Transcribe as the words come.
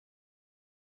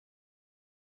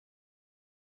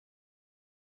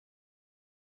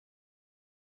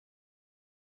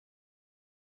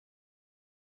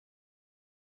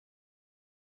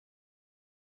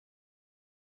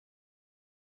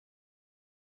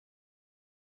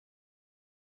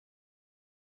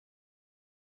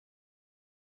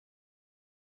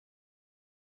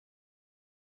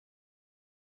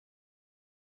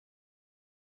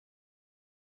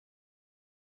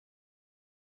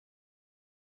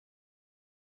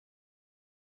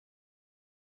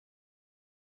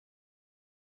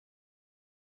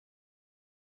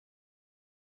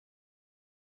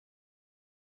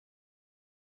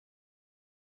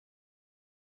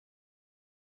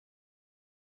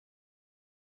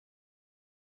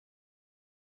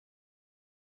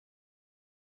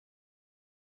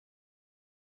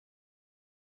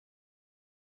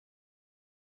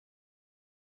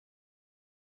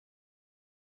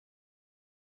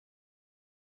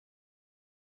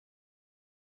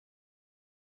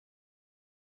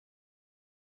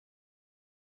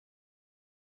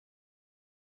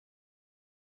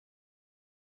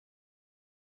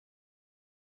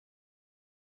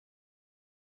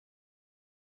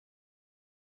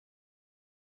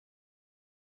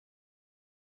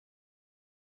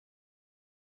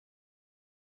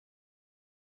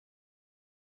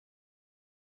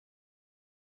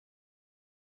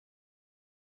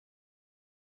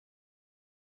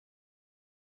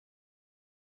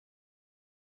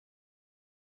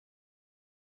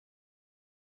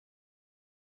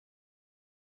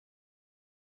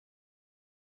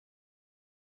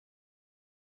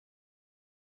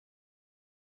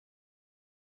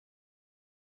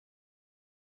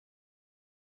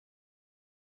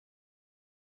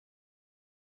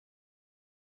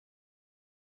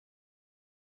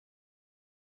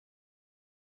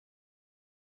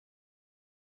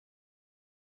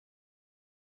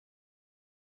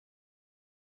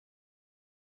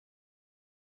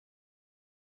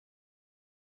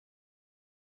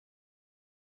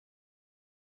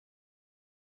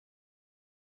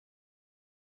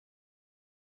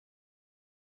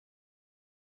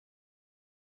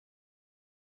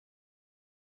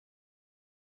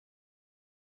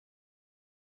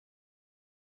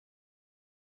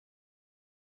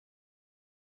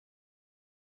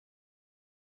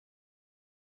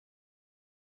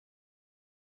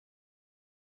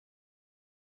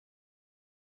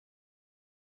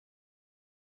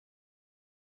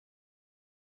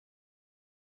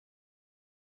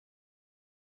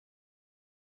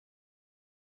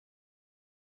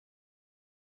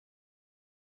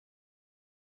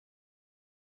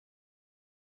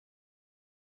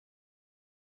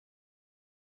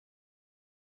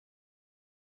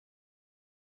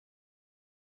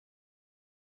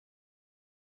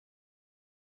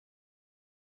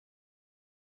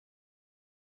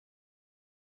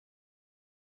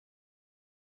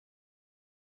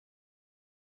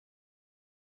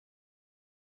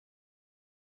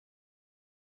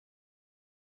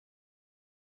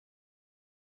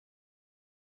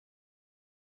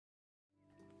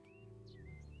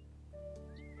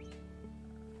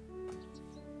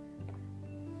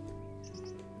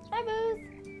Hi, Booth.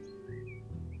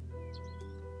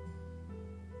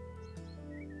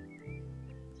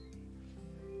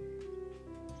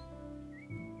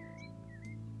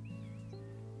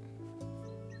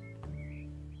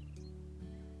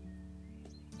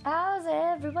 How's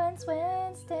everyone's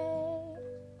Wednesday?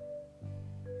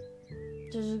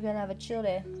 Just gonna have a chill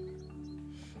day.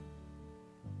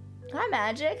 Hi,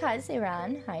 Magic. Hi,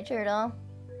 Sayran. Hi, Turtle.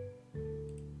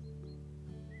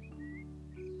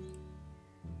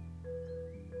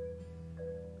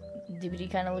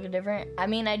 DVD kind of looking different. I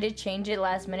mean, I did change it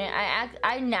last minute.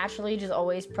 I naturally just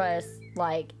always press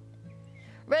like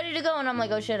ready to go, and I'm like,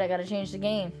 oh shit, I gotta change the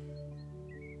game.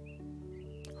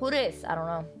 Who this? I don't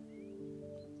know.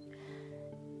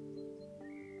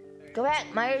 Go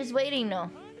back. Myers waiting.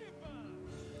 No.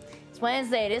 It's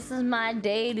Wednesday. This is my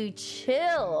day to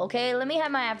chill. Okay, let me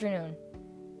have my afternoon.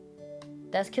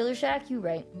 That's Killer Shack. You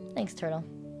right. Thanks, Turtle.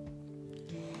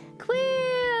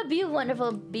 Quib, you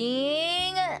wonderful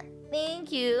being.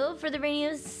 Thank you for the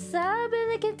renewed sub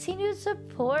and the continued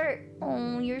support.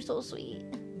 Oh, you're so sweet.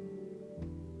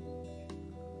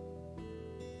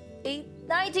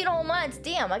 19 whole months.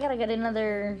 Damn, I gotta get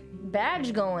another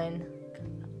badge going.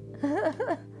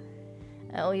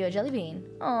 Oh, you're a jelly bean.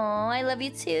 Oh, I love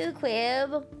you too,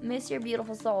 Quib. Miss your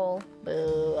beautiful soul.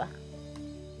 Boo.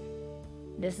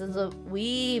 This is a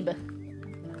weeb.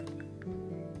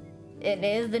 It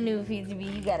is the new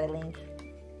PTB. You got a link.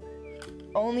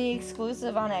 Only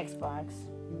exclusive on Xbox.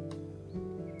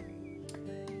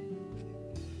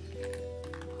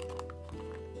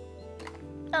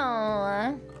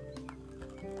 Aww.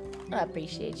 I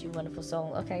appreciate you, wonderful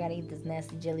soul. Okay, I gotta eat this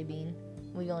nasty jelly bean.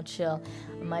 We gonna chill.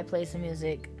 I might play some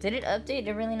music. Did it update? Did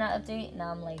it really not update?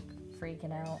 Now I'm like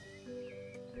freaking out.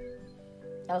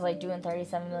 I was like doing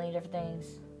 37 million different things.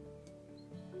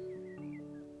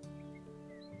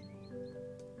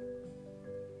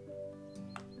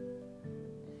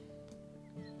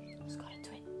 Let's go to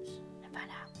Twitch and find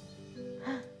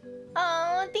out.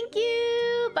 Oh, thank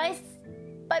you. Bye,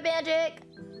 bye, Magic.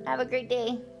 Have a great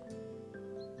day.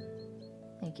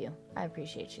 Thank you. I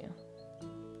appreciate you.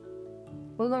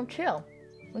 We're gonna chill.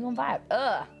 We're gonna vibe.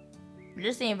 Ugh.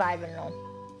 This ain't vibing though.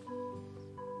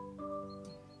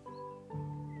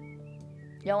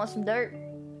 Y'all want some dirt?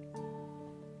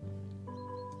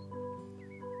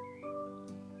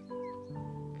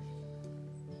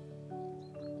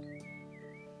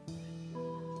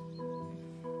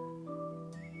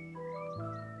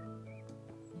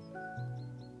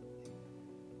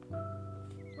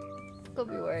 Go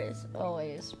be worries,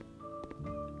 always.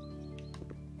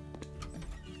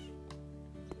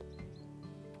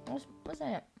 What's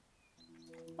that?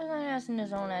 What's that ass in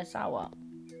his own ass sour?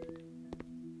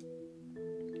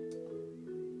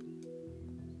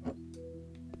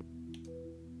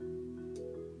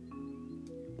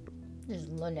 This is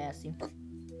a little nasty.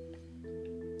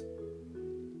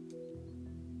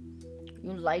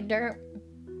 You like dirt?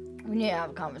 We need to have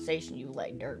a conversation. You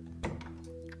like dirt? I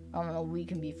don't know. We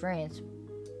can be friends.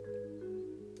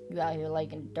 You out here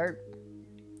liking dirt?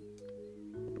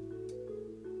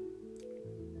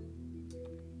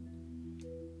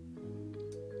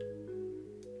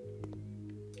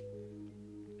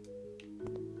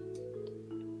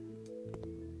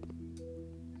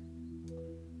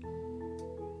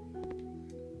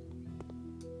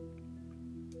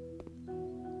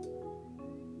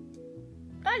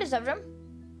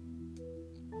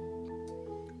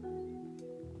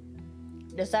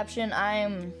 Deception.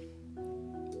 I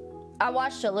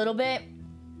watched a little bit.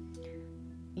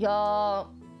 Y'all,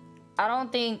 I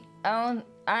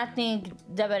think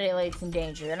Dead by Daylight's in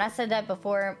danger. And I said that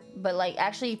before, but like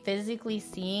actually physically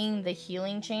seeing the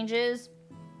healing changes.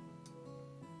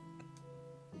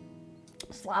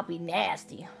 Sloppy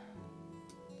nasty.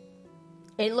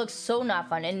 It looks so not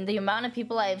fun. And the amount of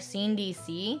people I have seen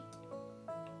DC,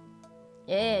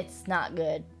 it's not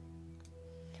good.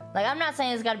 Like, I'm not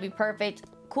saying it's gotta be perfect.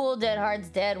 Cool, Dead Hard's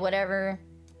dead, whatever.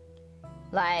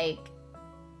 Like,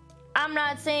 I'm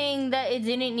not saying that it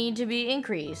didn't need to be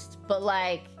increased. But,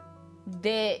 like,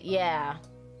 yeah.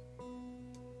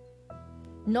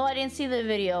 No, I didn't see the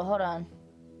video. Hold on.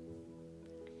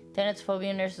 Tenet's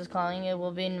Phobia Nurse is calling it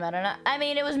will be meta now. I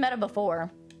mean, it was meta before.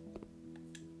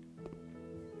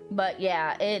 But,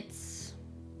 yeah, it's...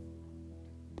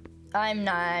 I'm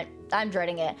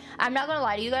dreading it. I'm not gonna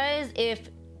lie to you guys,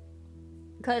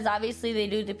 because obviously they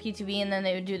do the P2B and then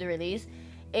they would do the release.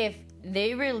 If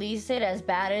they release it as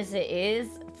bad as it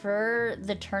is for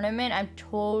the tournament, I'm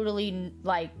totally,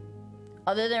 like,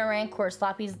 other than Rancor,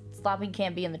 Sloppy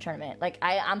can't be in the tournament. Like,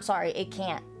 I'm sorry, it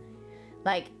can't.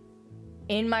 Like,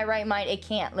 in my right mind, it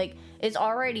can't. Like, It's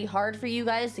already hard for you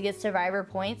guys to get survivor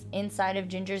points inside of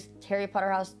Ginger's Harry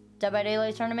Potter House Dead by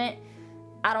Daylight tournament.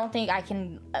 I don't think I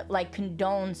can like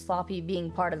condone Sloppy being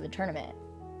part of the tournament.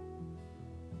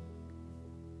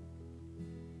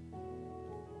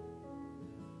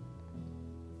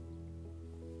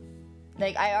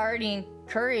 Like, I already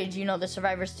encourage, you know, the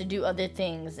survivors to do other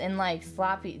things, and like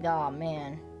Sloppy, oh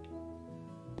man.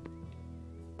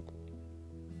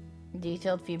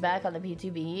 Detailed feedback on the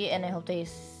P2B, and I hope they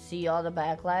see all the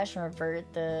backlash and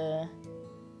revert the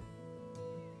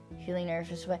healing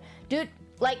nerfs. Dude,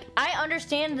 like, I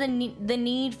understand the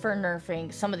need for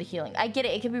nerfing some of the healing. I get it.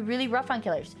 It can be really rough on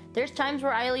killers. There's times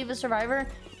where I leave a survivor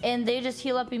and they just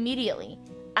heal up immediately.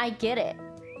 I get it.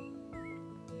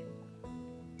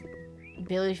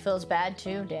 Billy feels bad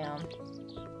too. Damn.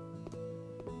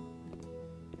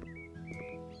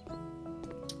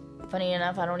 Funny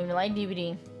enough, I don't even like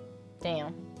DVD.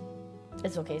 Damn.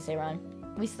 It's okay, Sayron.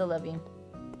 We still love you.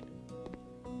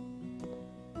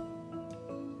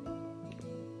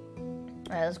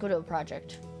 Alright, let's go to a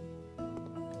project.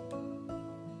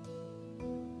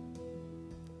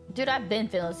 Dude, I've been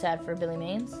feeling sad for Billy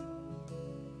Mains.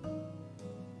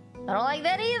 I don't like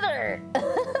that either.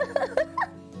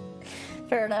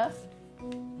 Fair enough.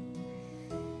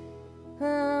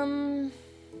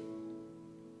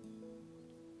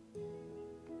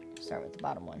 Start with the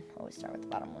bottom one. Always start with the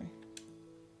bottom one.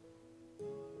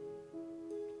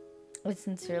 I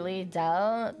sincerely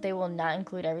doubt they will not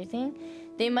include everything.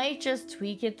 They might just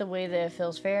tweak it the way that it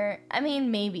feels fair. I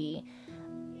mean, maybe.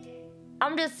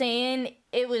 I'm just saying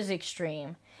it was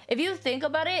extreme. If you think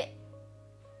about it,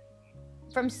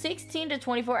 from 16 to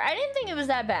 24, I didn't think it was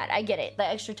that bad. I get it, the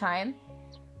extra time.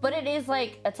 But it is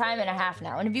like a time and a half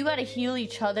now. And if you gotta heal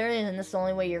each other and this is the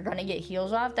only way you're gonna get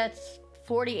heals off, that's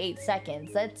 48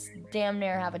 seconds. That's damn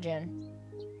near half a gen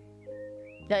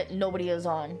that nobody is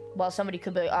on, while somebody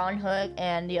could be on hook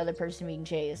and the other person being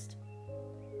chased.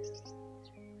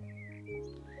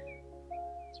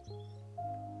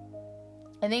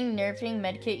 I think nerfing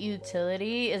medkit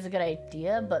utility is a good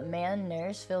idea, but man,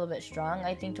 nerfs feel a bit strong.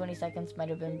 I think 20 seconds might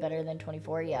have been better than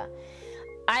 24, yeah.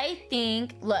 I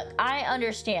think, look, I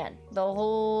understand the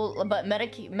whole, but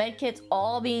medkits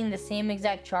all being the same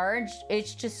exact charge,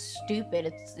 it's just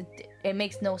stupid. It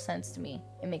makes no sense to me.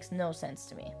 It makes no sense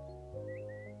to me.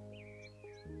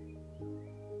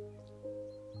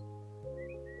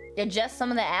 Adjust some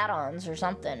of the add-ons or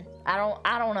something. I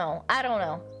don't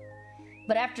know.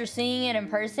 But after seeing it in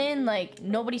person, like,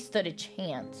 nobody stood a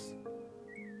chance.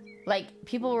 Like,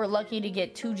 people were lucky to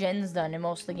get 2 gens done in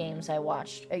most of the games I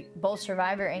watched. Both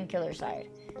Survivor and Killer side.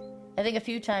 I think a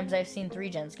few times I've seen 3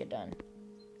 gens get done.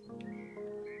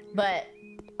 But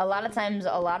a lot of times,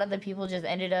 a lot of the people just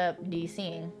ended up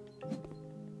DCing.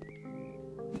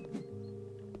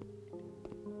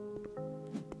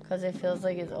 Because it feels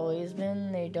like it's always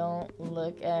been, they don't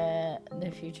look at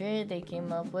the future they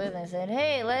came up with and said,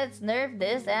 hey, let's nerf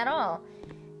this at all.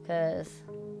 Because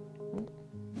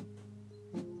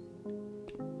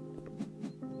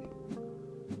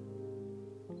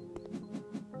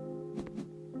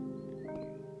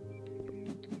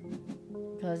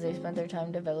they spent their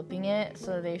time developing it,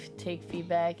 so they take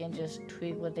feedback and just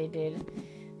tweak what they did.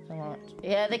 So,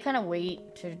 yeah, they kind of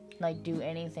wait to like do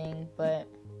anything, but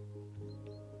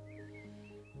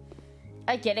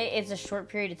I get it, it's a short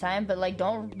period of time, but like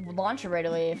don't launch it right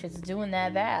away if it's doing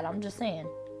that bad. I'm just saying.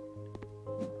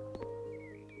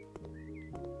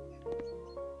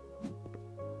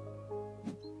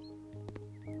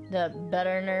 The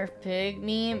better nerf pig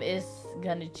meme is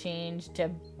gonna change to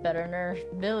better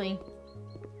nerf Billy.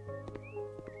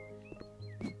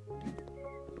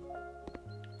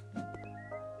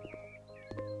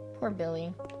 Poor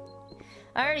Billy.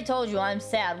 I already told you I'm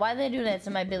sad. Why they do that to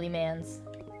my Billy mans?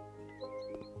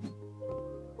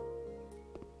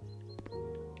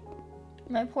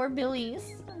 My poor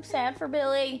Billies. I'm sad for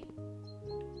Billy.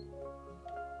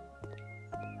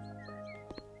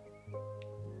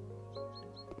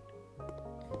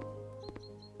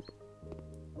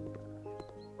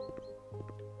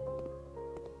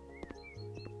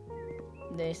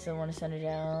 They still want to send it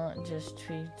out. Just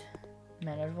tweet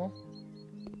manageable,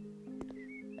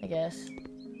 I guess.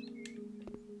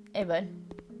 Hey, bud.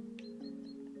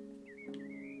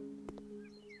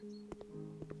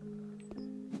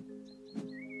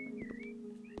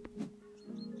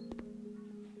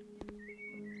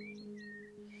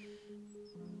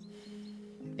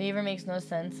 Beaver makes no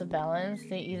sense of balance.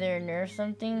 They either nerf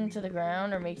something to the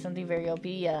ground or make something very OP.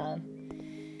 Yeah.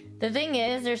 The thing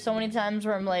is, there's so many times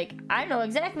where I'm like, I know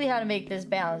exactly how to make this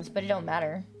balance, but it don't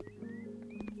matter.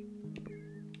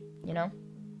 You know?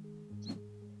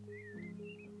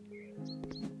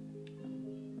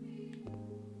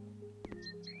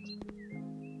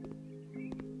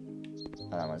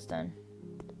 Oh, that one's done.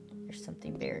 There's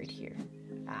something buried here.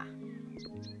 Ah.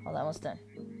 Oh, that one's done.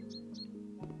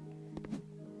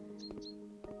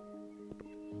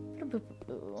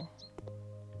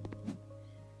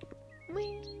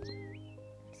 Wings.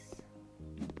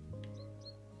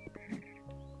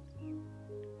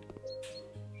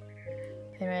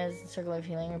 Penrez, circular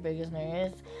feeling, or biggest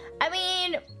nervous. I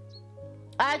mean,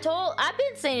 I've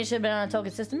been saying it should have been on a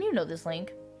token system. You know this,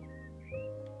 Link.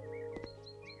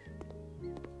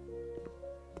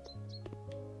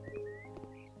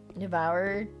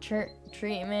 Devour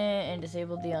treatment and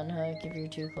disable the unhook if you're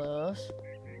too close.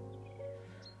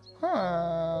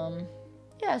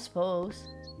 Yeah, I suppose.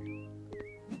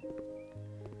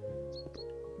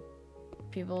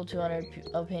 People,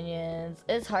 200 opinions.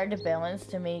 It's hard to balance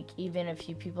to make even a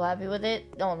few people happy with it.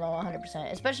 Oh no,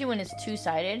 100%. Especially when it's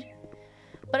two-sided.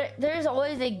 But there's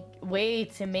always a way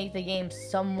to make the game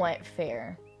somewhat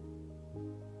fair.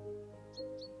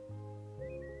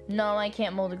 No, I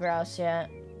can't mold a grouse yet.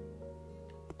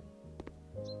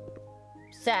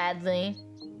 Sadly.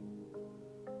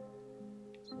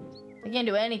 I can't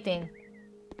do anything.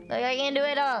 Like, I can't do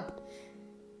it all.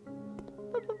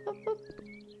 Boop, boop, boop, boop.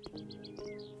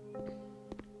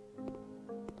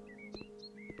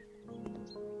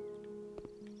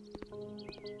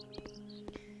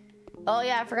 Oh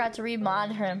yeah, I forgot to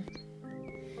remod him.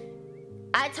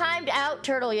 I timed out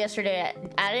Turtle yesterday.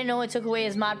 I didn't know it took away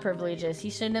his mod privileges. He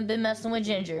shouldn't have been messing with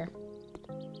Ginger.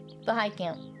 But hi,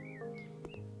 Camp.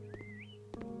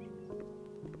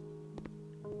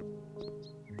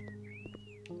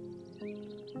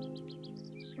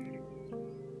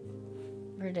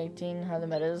 Predicting how the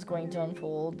meta is going to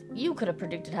unfold. You could have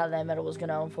predicted how that meta was going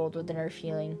to unfold with the nerf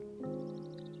healing.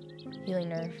 Healing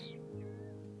nerf.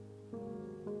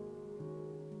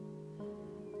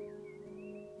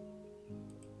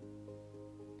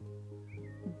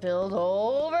 Build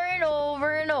over and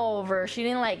over and over. She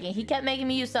didn't like it. He kept making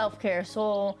me use self-care,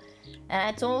 so... And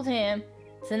I told him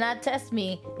to not test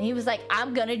me. And he was like,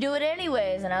 I'm gonna do it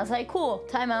anyways. And I was like, cool,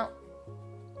 timeout.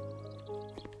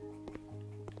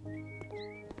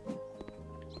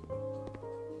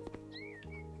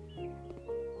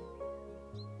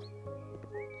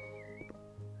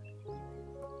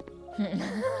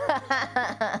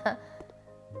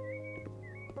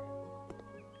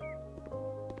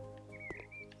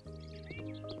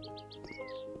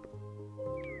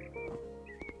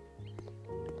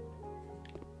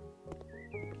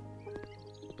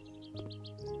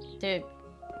 Dude.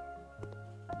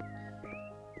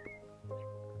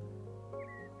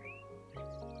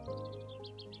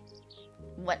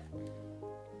 What?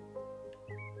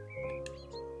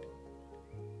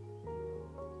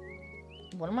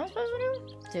 What am I supposed to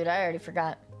do? Dude, I already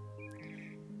forgot.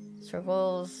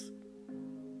 Circles.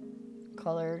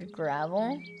 Colored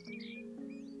gravel.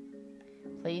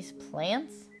 Place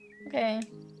plants? Okay.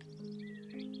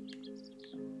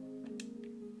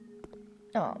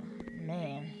 Oh,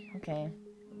 man. Okay.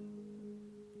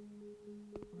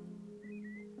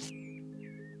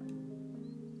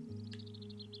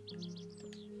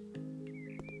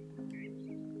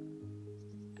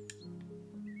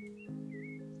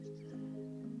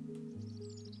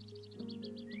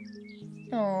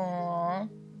 Aww.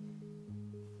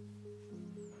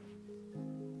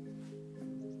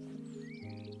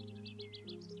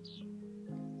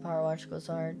 Power Watch goes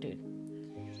hard, dude.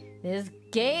 This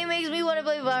game makes me want to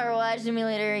play Power Watch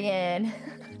Simulator again.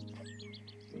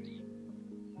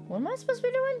 What am I supposed to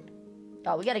be doing?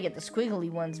 Oh, we gotta get the squiggly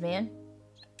ones, man.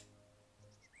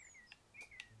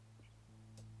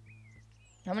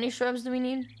 How many shrubs do we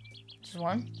need? Just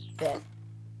one? Bet.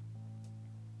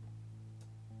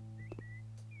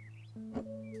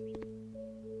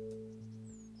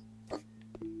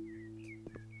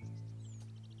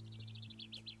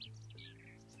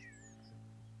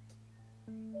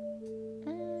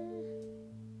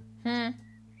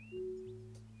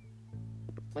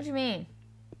 What do you mean?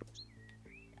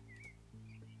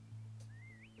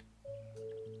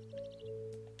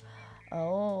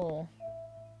 Oh.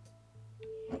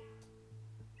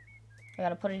 I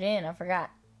gotta put it in. I forgot.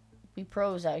 We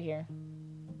pros out here.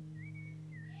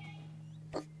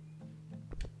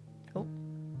 Oh.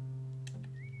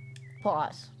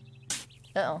 Pause.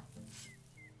 Uh-oh.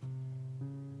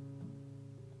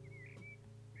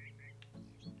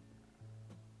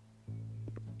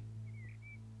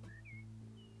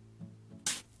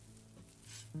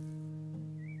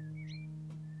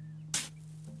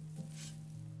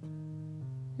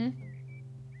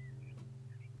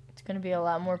 It's gonna be a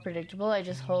lot more predictable. I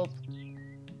just hope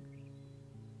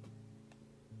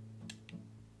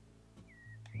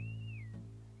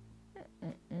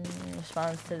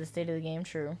corresponds to the state of the game.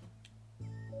 True.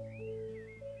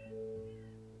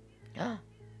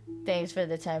 Thanks for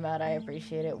the timeout. I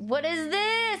appreciate it. What is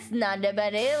this? Not Dead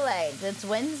by Daylight. It's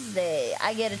Wednesday.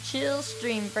 I get a chill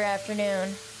stream for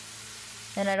afternoon.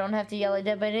 And I don't have to yell at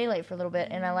Dead by Daylight for a little bit.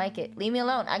 And I like it. Leave me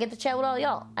alone. I get to chat with all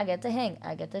y'all. I get to hang.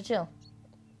 I get to chill.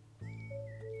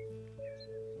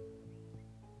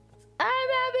 I'm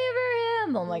happy for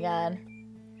him. Oh my god.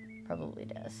 Probably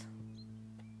does.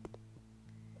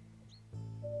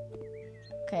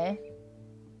 Okay.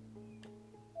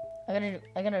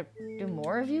 I gotta do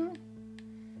more of you?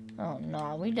 Oh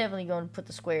no, we definitely gonna put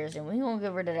the squares in. We gonna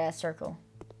get rid of that circle.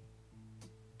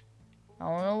 I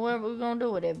don't know what we're gonna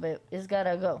do with it, but it's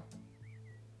gotta go.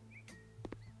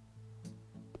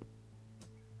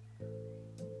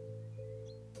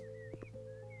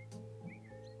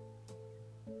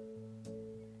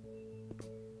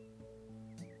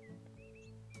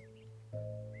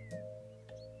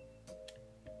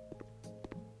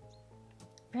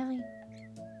 Really?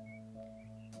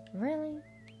 Really?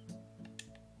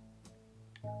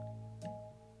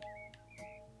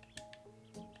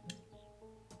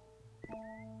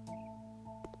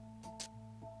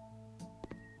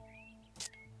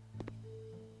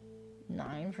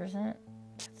 %?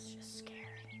 That's just scary.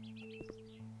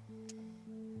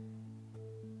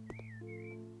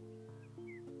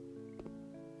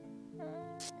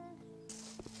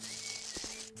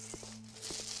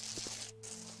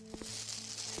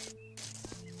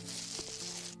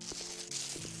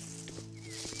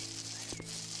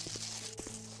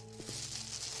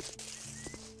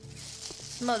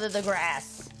 Smother the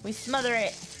grass. We smother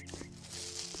it.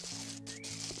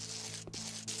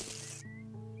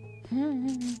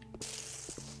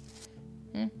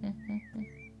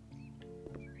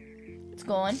 It's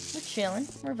going. We're chilling.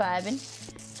 We're vibing.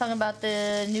 Talking about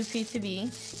the new P2B.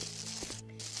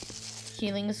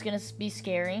 Healing is gonna be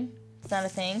scary. It's not a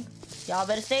thing. Y'all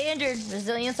better stay injured.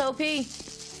 Resilience OP.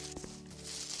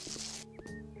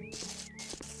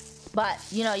 But,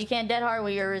 you know, you can't dead hard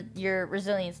with your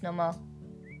resilience no more.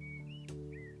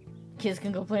 Kids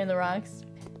can go play in the rocks.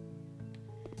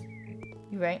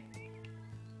 You right.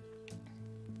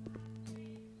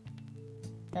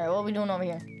 Alright, what are we doing over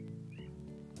here?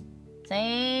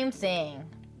 Same thing.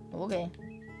 Okay.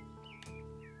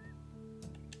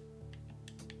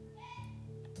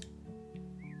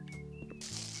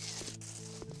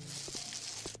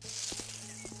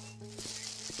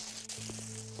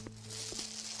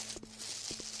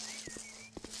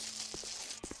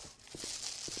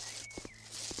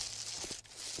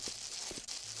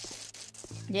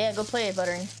 Yeah, go play it,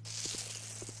 Buttering.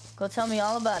 Go tell me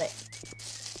all about it.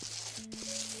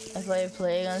 That's why I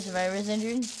play on Survivor's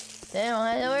Injured. They don't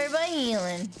have to worry about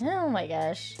healing. Oh my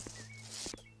gosh.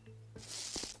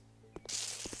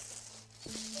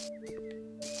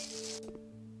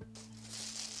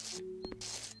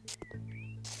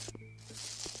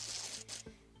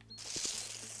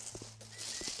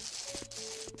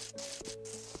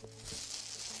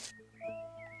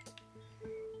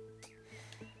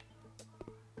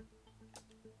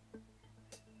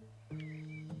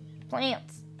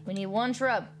 Plants. We need one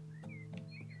shrub.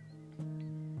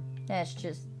 That's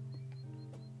just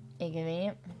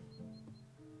inconvenient.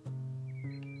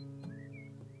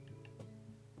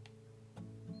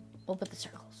 We'll put the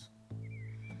circles.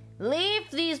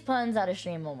 Leave these puns out of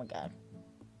stream. Oh my god.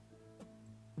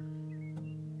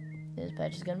 This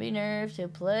patch is gonna be nerfed to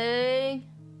play.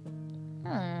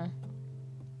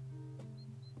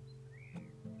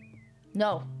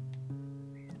 No.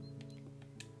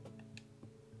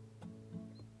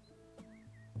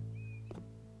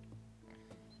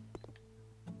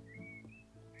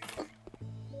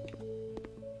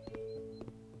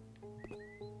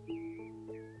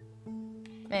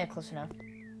 Yeah, close enough.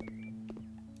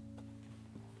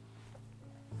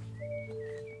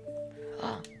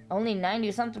 Only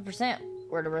 90-something%.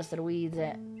 Where the rest of the weeds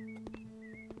at?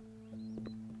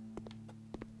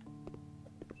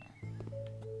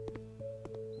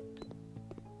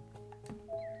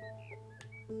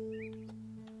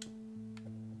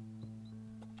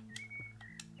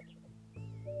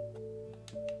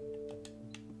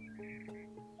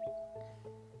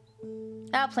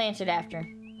 I'll plant it after.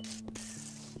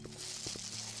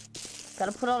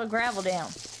 Gotta put all the gravel down.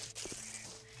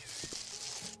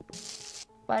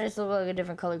 Why does it look like a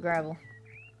different color gravel?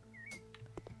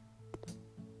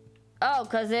 Oh,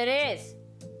 because it is.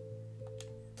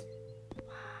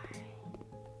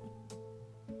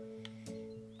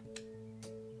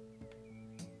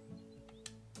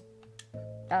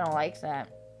 I don't like that.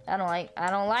 I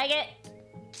don't like it.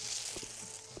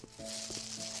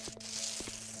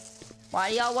 Why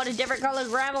do y'all want a different color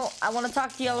gravel? I want to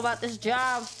talk to y'all about this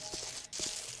job.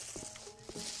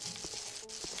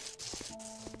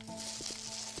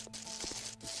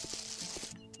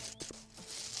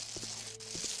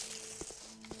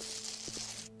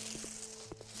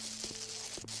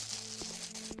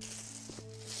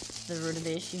 The root of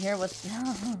the issue here. What's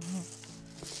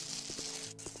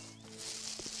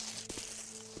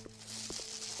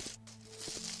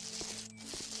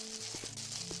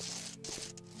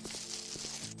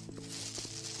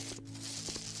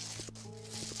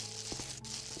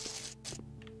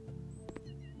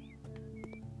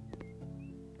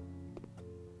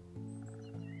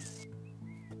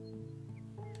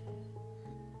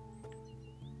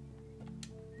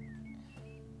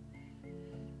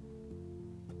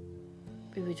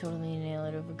we totally nail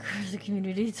it over the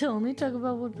community to only talk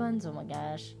about wood puns. Oh my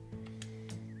gosh.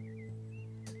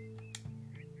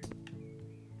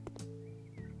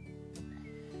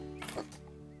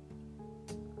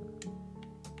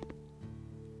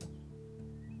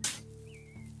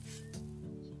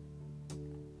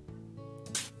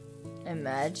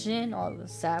 Imagine all the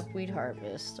sap we'd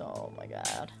harvest. Oh my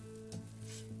god.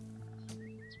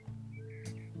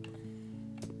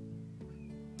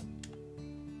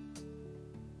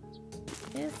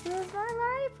 This is my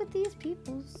life with these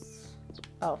peoples.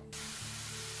 Oh.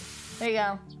 There you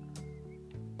go.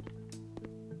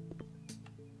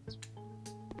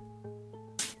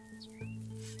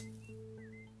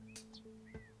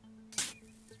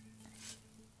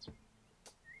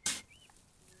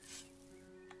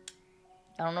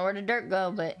 I don't know where the dirt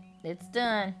go, but it's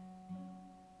done.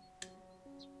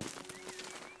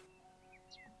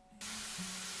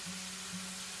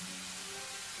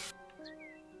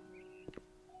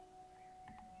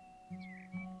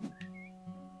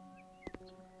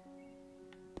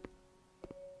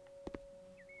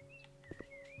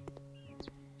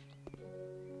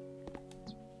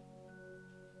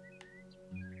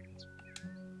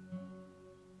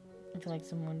 I feel like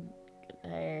someone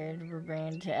hired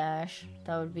rebrand to Ash.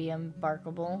 That would be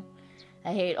unbarkable.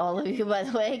 I hate all of you, by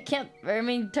the way.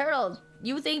 Turtle,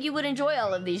 you think you would enjoy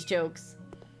all of these jokes.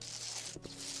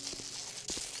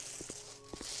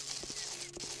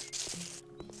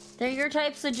 They're your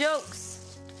types of jokes.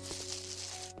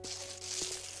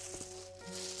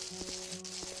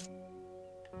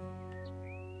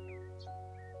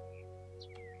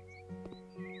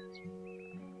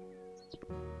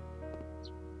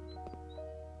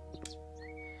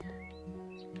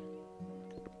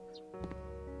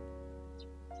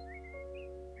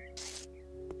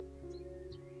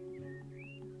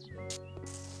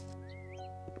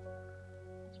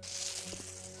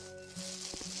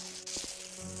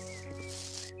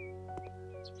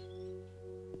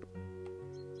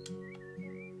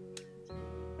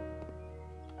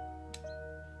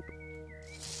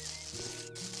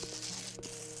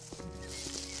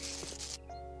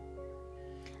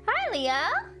 Leo.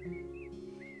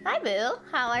 Hi, Boo.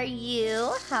 How are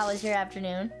you? How was your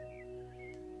afternoon?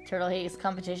 Turtle hates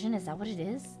competition. Is that what it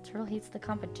is? Turtle hates the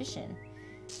competition.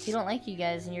 He don't like you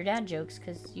guys and your dad jokes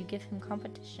because you give him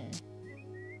competition.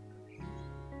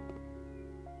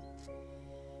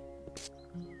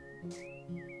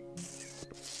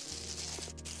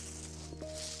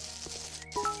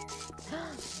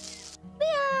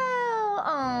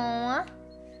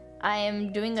 I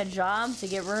am doing a job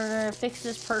to fix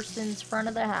this person's front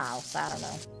of the house. I don't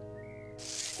know.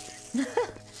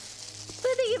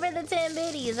 But thank you for the 10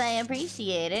 biddies. I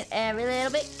appreciate it. Every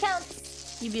little bit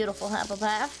counts. You beautiful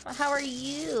Hufflepuff. How are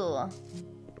you?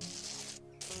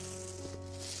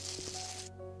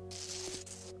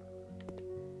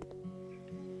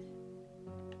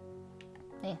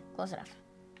 Hey, close enough.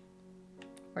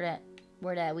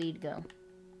 Where'd that weed go?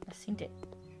 I seen it.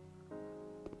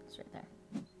 It's right there.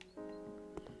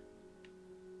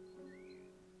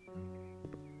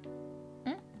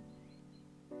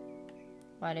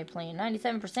 Why are they playing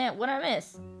 97%? What'd I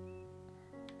miss?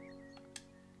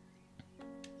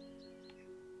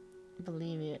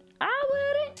 Believe it. I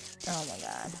wouldn't. Oh my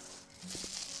god.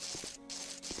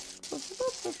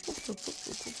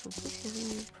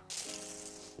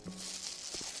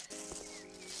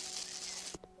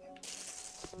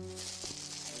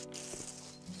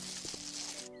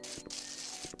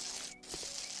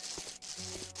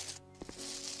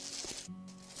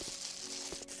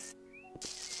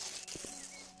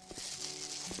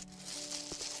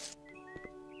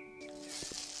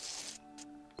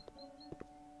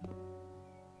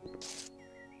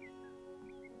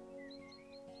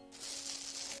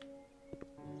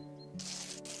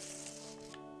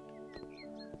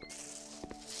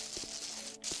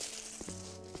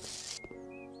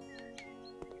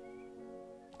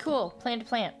 Cool. Plant to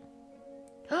plant.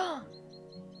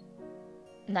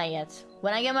 Not yet.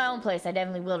 When I get my own place, I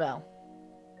definitely will though.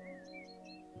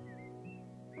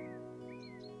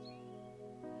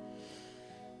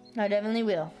 I definitely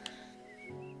will.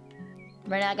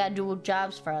 Right now I gotta do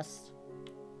jobs first.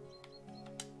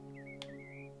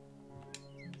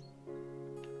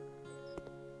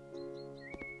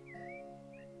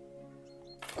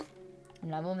 I'm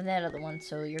not moving that other one,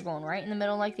 so you're going right in the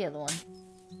middle like the other one.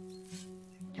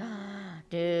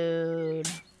 Dude.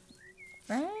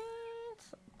 Right?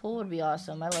 Pool would be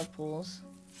awesome. I love pools.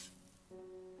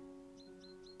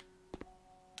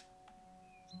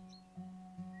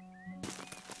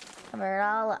 Cover it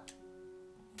all up.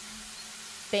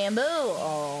 Bamboo!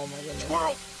 Oh my goodness.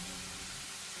 Squirrel!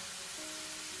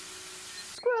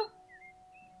 Squirrel!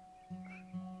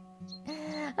 I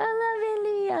love it,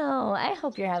 Leo. I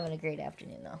hope you're having a great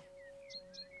afternoon, though.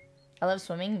 I love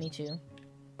swimming. Me too.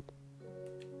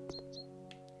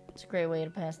 It's a great way to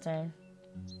pass time.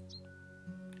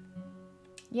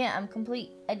 Yeah, I'm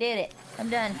complete. I did it. I'm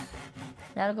done.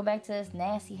 Now to go back to this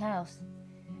nasty house.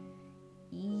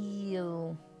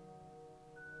 Ew.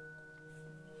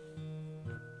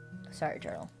 Sorry,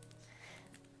 Turtle.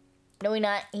 No,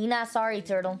 he not sorry,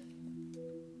 Turtle.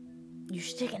 You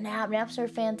should take a nap. Naps are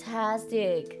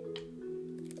fantastic.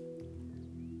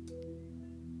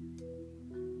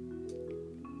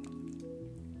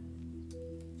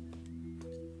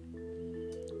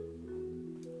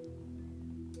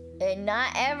 And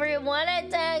not everyone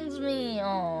attacks me.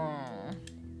 Aww.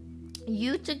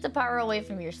 You took the power away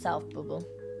from yourself, boo-boo.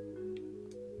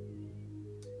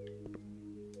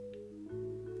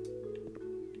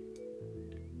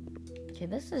 Okay,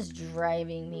 this is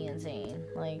driving me insane.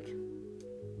 Like,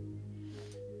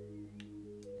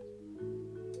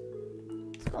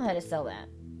 let's go ahead and sell that.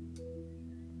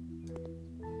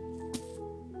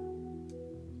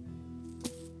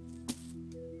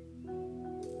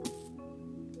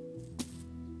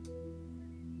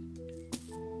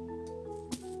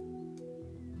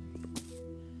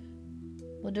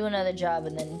 We'll do another job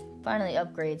and then finally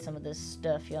upgrade some of this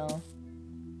stuff, y'all.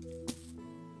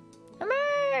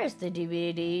 There's the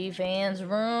DVD fans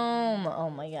room.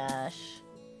 Oh my gosh.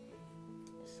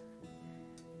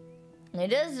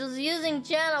 It is just using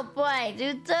channel point.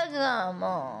 Who took them?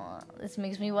 Oh, this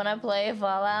makes me want to play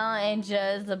Fallout and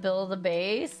just build a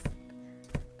base.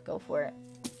 Go for it.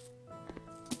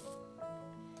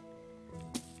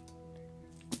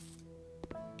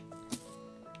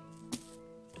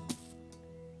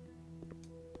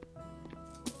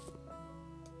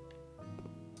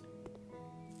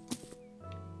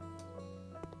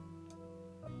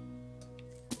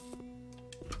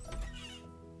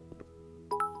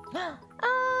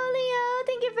 Oh, Leo,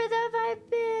 thank you for the 5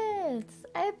 bits.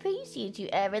 I appreciate you.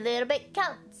 Every little bit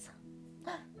counts.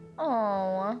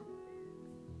 Oh,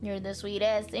 you're the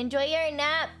sweetest. Enjoy your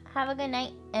nap. Have a good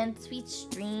night and sweet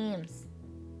streams.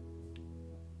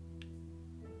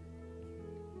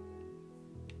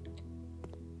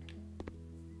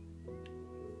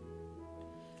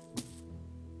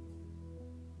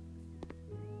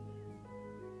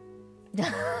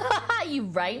 You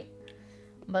right?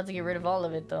 I'm about to get rid of all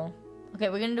of it though. Okay,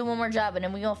 we're gonna do one more job and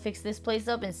then we're gonna fix this place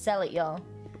up and sell it, y'all.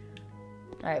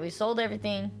 Alright, we sold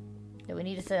everything that we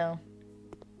need to sell.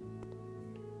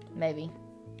 Maybe.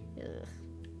 Ugh.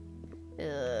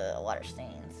 Ugh, water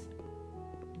stains.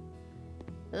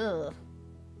 Ugh.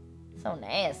 So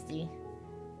nasty.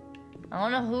 I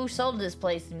don't know who sold this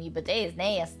place to me, but they is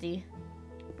nasty.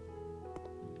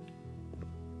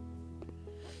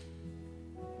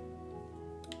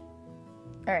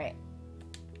 Alright.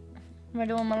 We're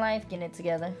doing my life, getting it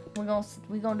together. We're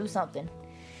gonna do something.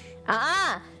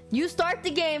 You start the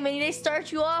game and they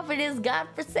start you off in this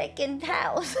godforsaken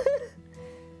house.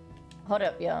 Hold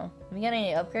up, y'all. We got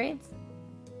any upgrades?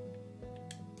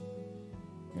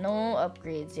 No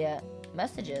upgrades yet.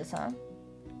 Messages, huh?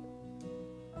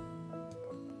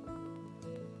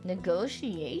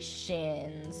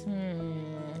 Negotiations.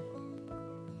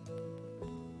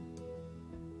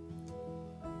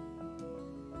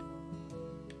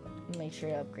 Make sure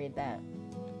to upgrade that.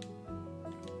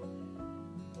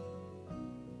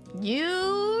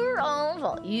 Your own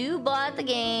fault. You bought the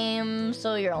game,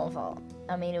 so your own fault.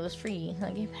 I mean, it was free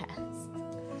on Game Pass.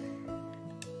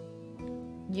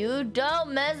 You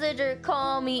don't message or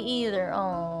call me either.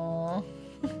 Aww.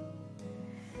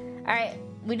 Alright,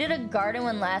 we did a garden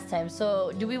one last time,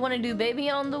 so do we want to do baby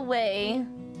on the way,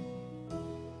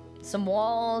 some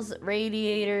walls,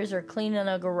 radiators, or cleaning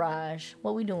a garage?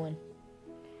 What we doing?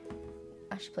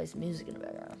 I should play some music in the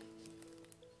background.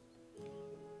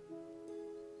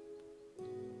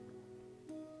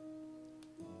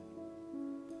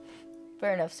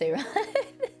 Fair enough, Sarah.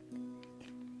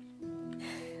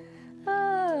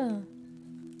 Oh.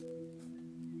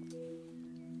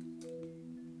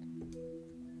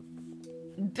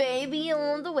 Baby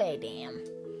on the way, damn.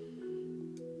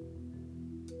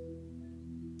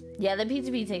 Yeah, the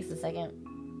P2P takes a second.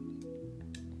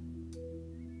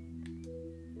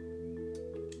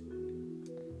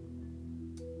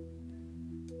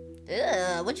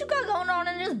 Ugh, what you got going on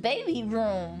in this baby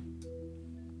room?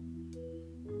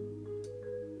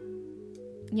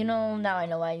 You know, now I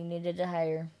know why you needed to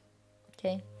hire.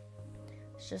 Okay?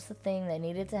 It's just a thing that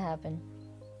needed to happen.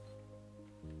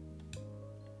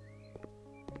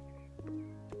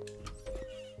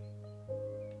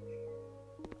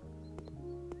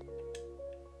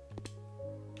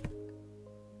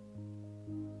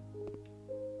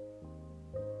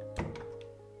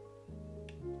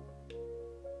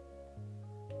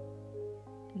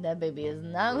 That baby is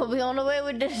not gonna be on the way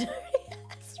with this dirty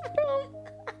ass room.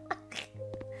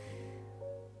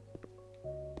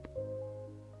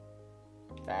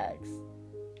 Facts.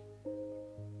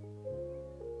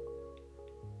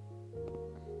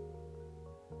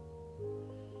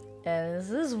 And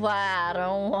this is why I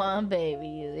don't want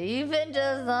babies. Even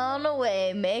just on the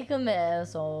way, make a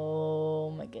mess.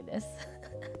 Oh my goodness.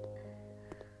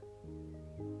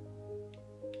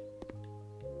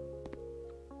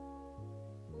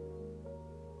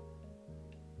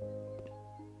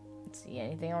 See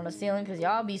anything on the ceiling? Because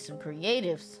y'all be some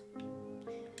creatives.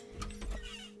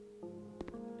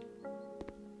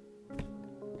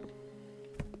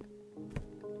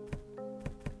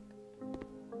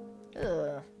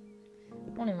 Ugh.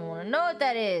 I don't even want to know what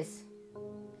that is.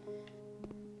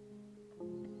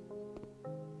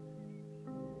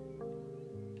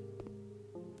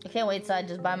 I can't wait till I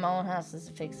just buy my own house just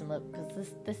to fix them up.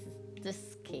 Because this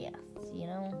is chaos, you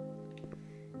know?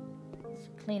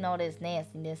 Clean all this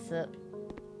nastiness up.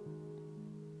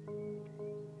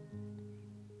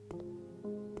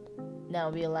 Now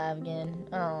I'll be alive again.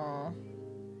 Oh.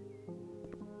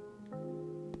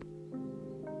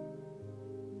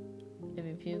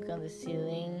 Maybe puke on the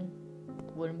ceiling.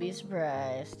 Wouldn't be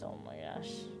surprised. Oh my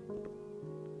gosh.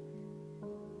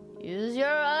 Use your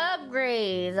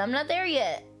upgrades. I'm not there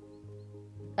yet.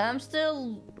 I'm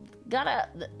still gotta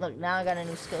look. Now I got a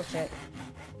new skill check.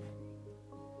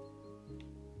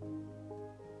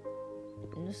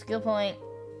 New skill point.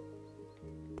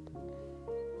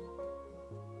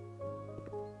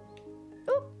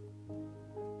 Oop.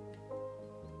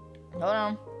 Hold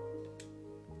on.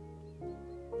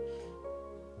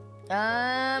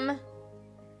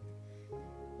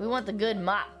 We want the good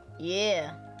mop.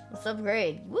 Yeah. Let's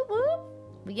upgrade. Whoop whoop.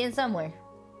 We getting somewhere.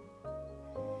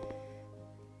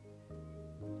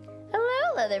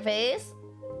 Hello, Leatherface.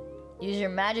 Use your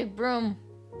magic broom.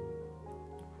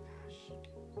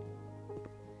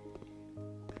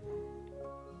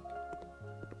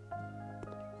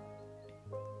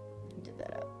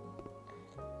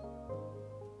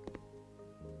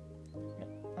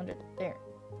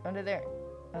 Under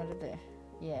there.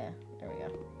 Yeah, there we go.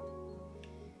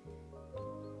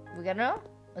 We got it all?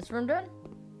 This room done?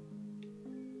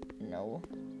 No.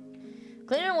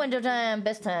 Cleaning window time,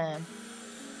 best time.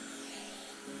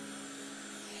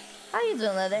 How you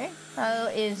doing, Leather? How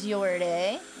is your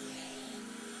day?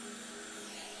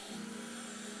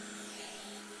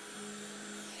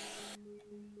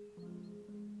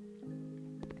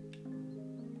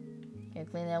 Gotta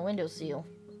clean that window seal.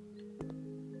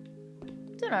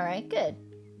 Doing alright, good.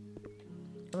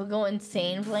 We'll go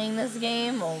insane playing this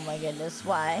game. Oh my goodness,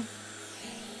 why?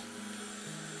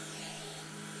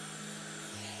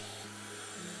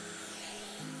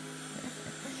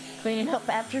 Cleaning up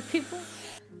after people?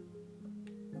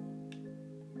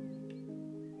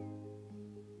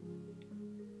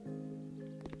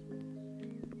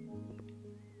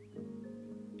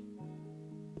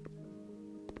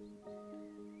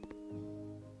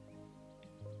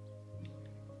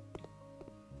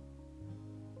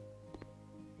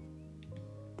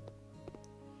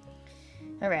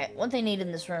 Alright, what they need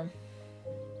in this room.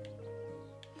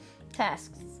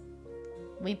 Tasks.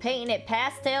 We painting it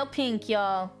pastel pink,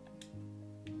 y'all.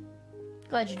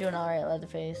 Glad you're doing alright,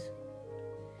 Leatherface.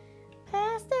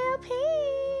 Pastel pink.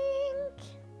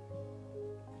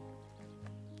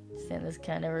 Seeing this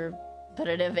kind of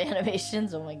repetitive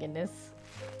animations. Oh my goodness.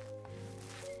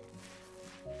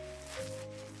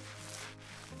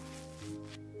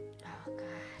 Oh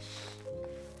gosh.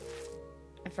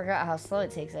 I forgot how slow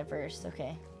it takes at first.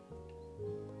 Okay.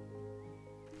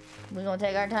 We're gonna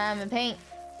take our time and paint.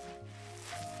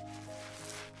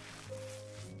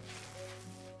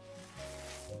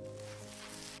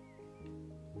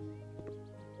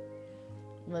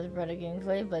 with better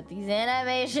gameplay, but these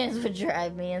animations would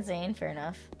drive me insane. Fair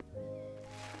enough.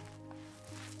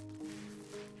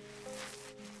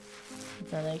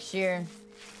 Until next year.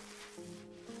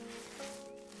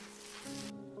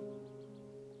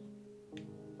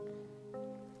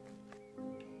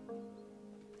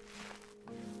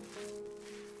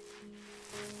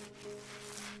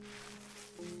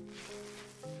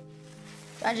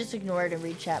 I just ignore it and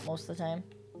read chat most of the time.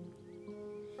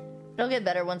 It'll get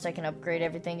better once I can upgrade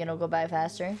everything and it'll go by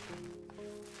faster.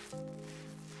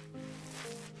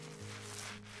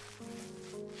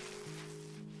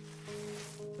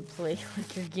 Play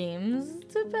like your games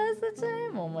to pass the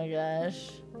time? Oh my gosh.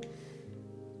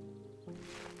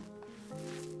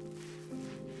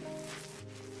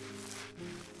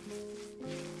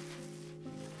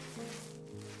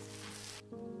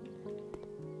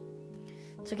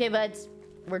 It's okay, buds.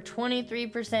 We're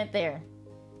 23% there.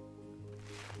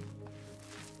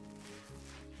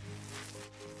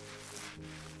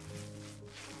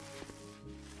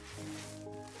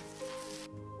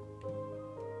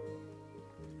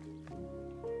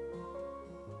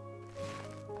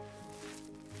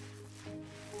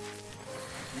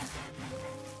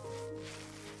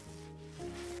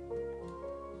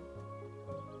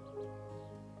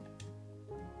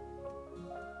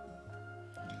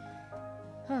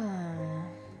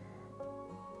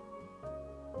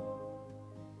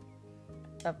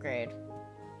 Upgrade.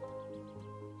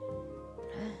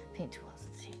 Paint tools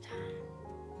at the same time.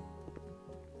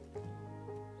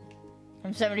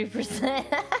 I'm 70%.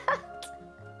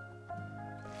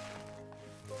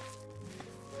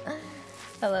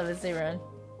 I love it, say run.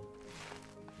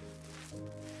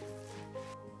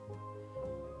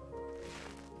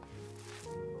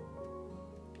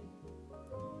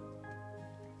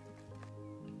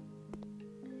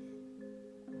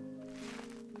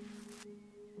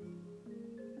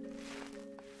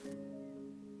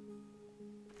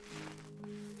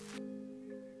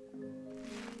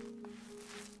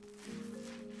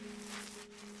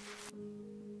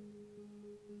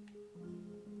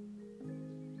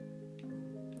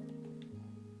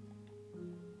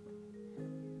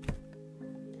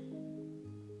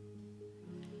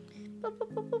 Boop,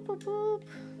 boop, boop, boop, boop, boop.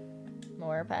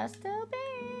 More pastel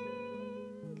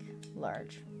pink.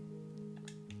 Large.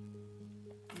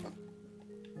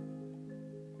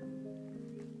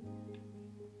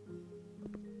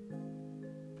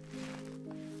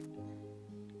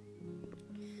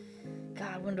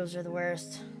 God, windows are the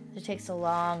worst. They take so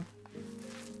long.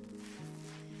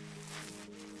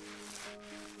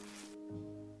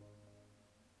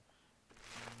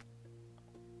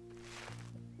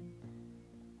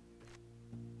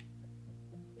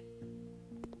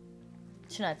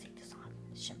 Should not take this on.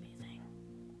 It shouldn't be a thing.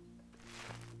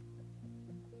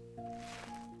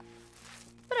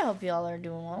 But I hope y'all are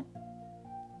doing well.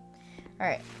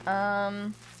 Alright,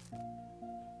 I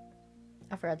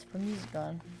forgot to put music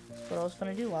on. That's what I was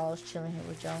gonna do while I was chilling here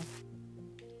with y'all.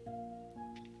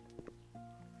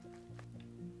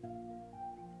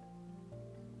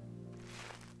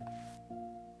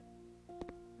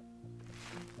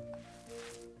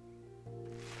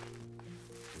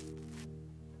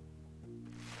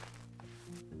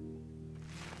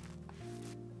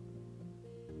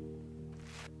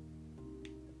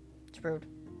 Rude.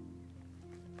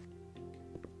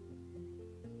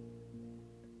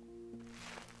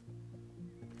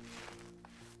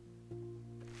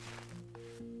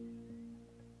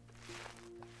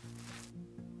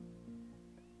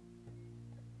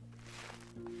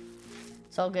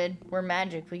 It's all good. We're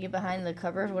magic. We get behind the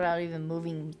cupboard without even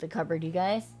moving the cupboard, you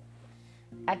guys.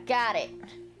 I got it.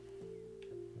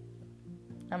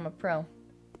 I'm a pro.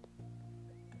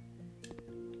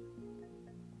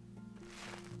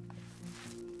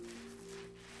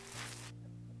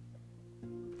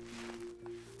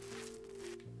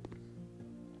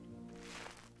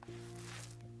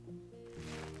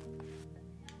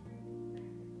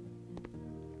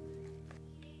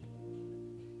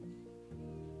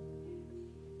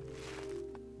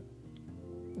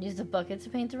 Use the bucket to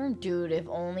paint the room? Dude, if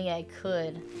only I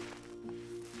could.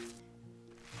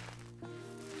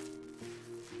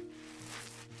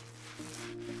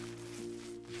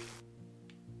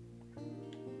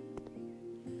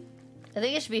 I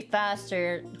think it should be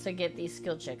faster to get these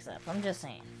skill checks up. I'm just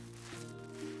saying.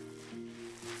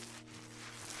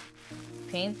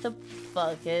 Paint the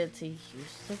bucket to use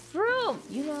the room.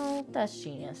 You know, that's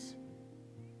genius.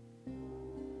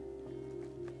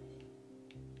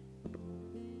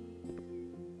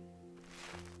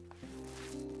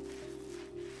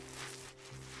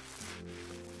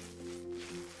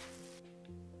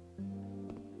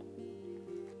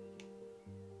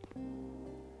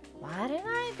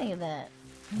 I think of that.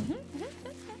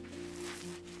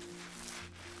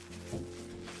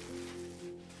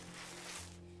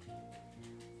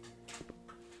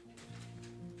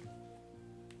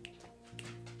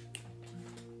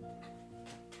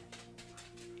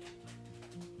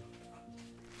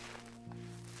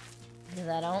 Because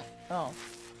I don't. Oh.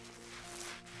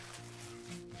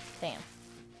 Damn.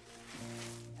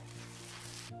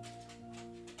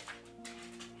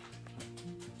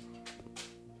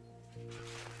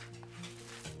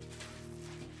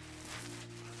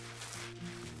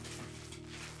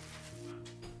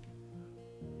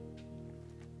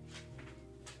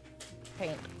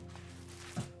 Paint.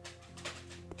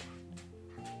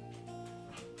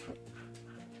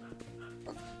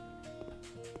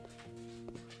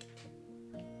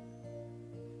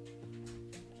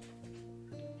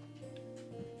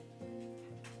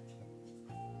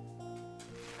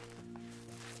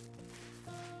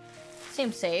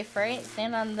 Seems safe, right?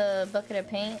 Stand on the bucket of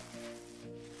paint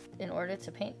in order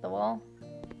to paint the wall.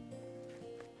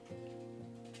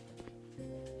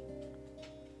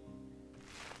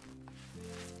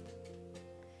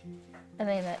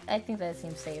 I think that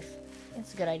seems safe.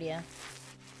 It's a good idea.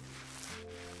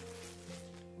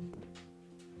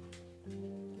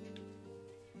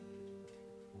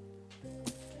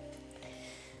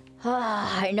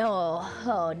 Ah, I know.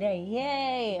 Oh,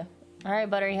 yay! All right,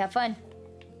 Buttery, have fun.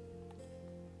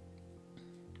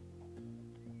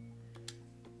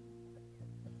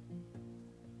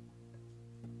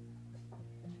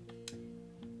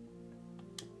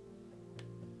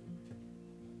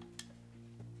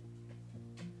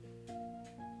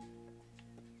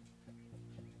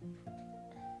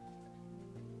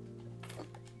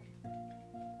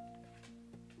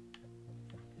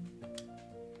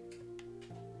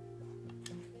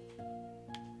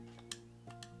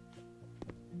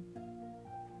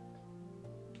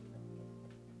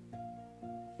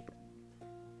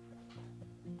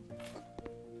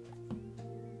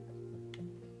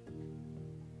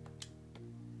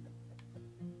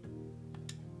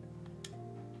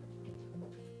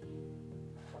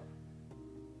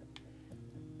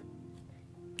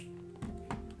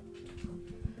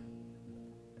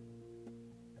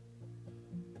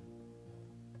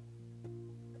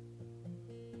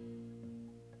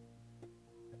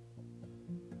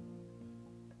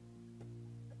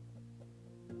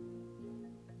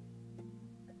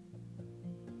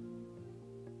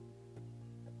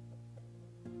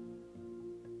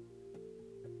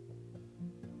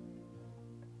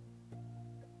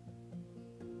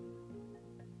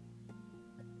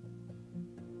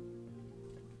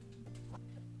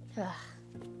 Ugh.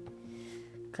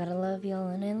 Gotta love y'all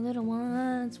and little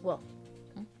ones. Well,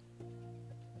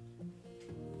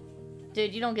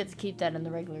 dude, you don't get to keep that in the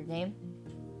regular game.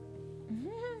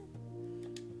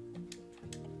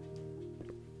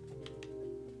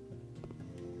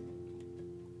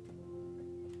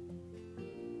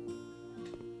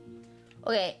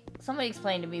 Okay, somebody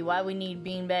explain to me why we need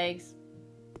beanbags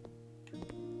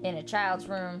in a child's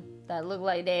room that look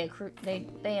like they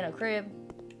in a crib.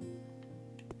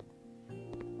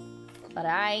 But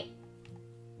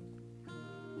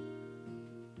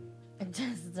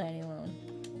just a tiny one.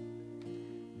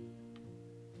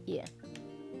 Yeah.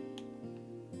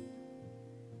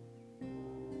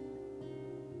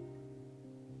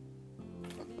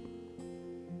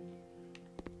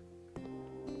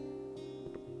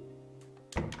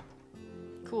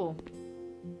 Cool.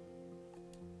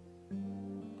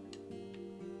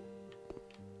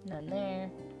 None there.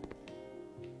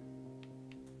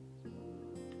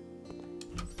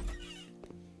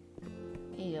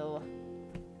 Ew.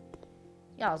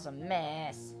 Y'all's a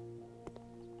mess.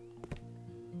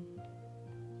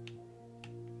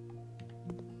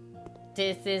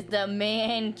 This is the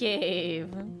man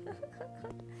cave.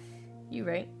 You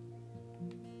right.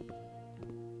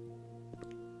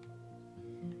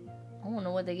 I don't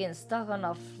know what they're getting stuck on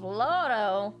the floor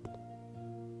though.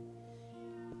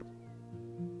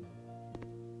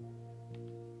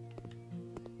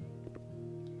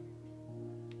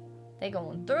 They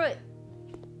going through it.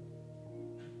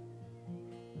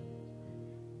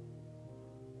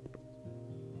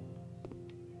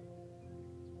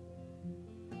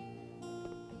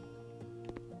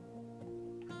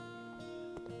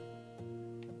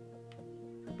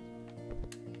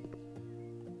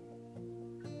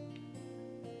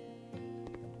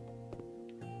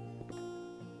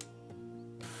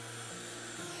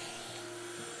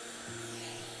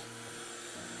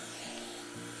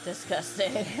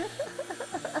 Disgusting.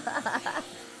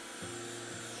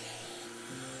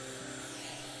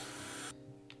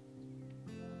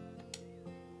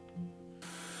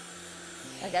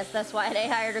 I guess that's why they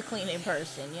hired a cleaning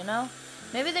person, you know?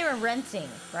 Maybe they were renting,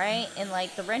 right? And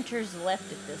like the renters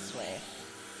left it this way.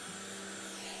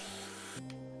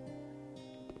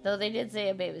 Though they did say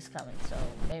a baby's coming, so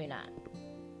maybe not.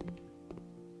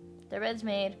 Their bed's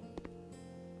made.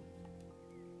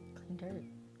 Clean dirt.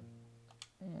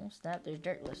 Oh, snap, there's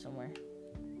dirt left somewhere.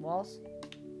 Walls.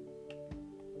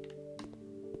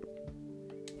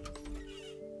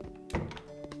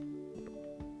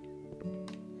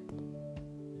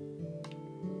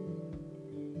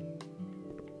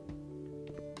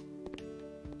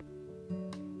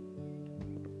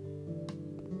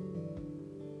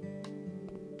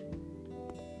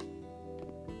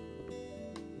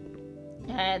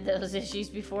 I had those issues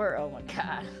before. Oh my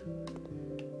god.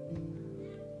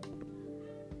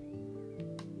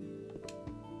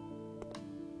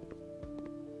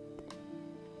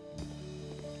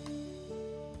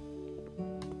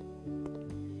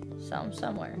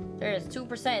 Somewhere. There is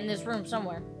 2% in this room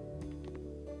somewhere.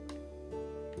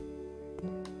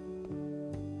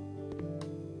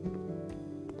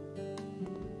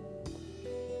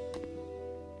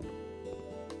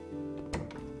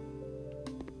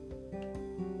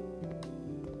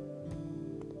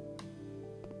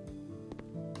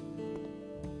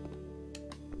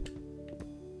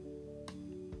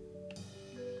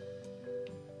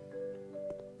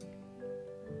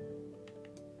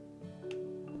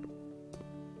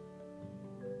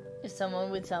 If someone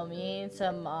would tell me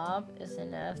to mop is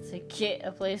enough to get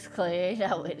a place cleared,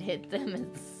 I would hit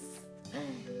them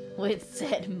with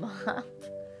said mop.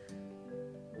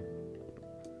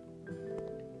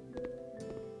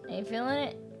 Ain't feeling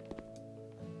it?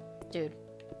 Dude.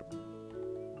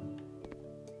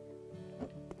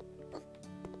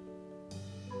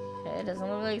 Okay, it doesn't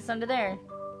look like it's under there.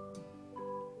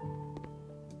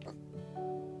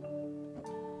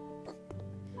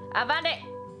 I found it!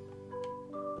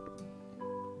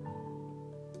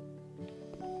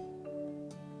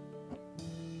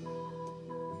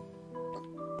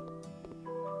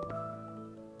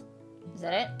 Is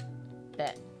that it?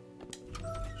 Bet.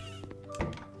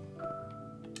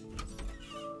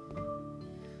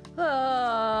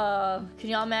 Can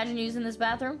y'all imagine using this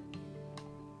bathroom?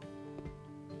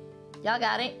 Y'all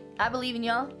got it. I believe in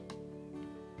y'all.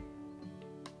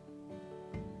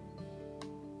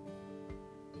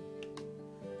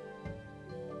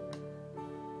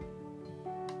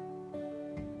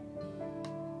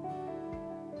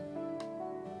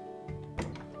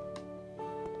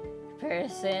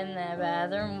 Comparison, that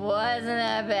bathroom wasn't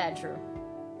that bad, true.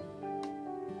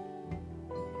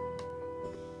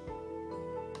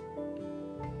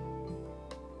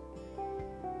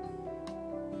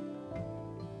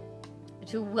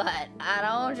 To what? I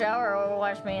don't shower or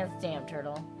wash my hands, damn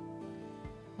turtle.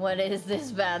 What is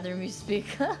this bathroom you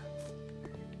speak of?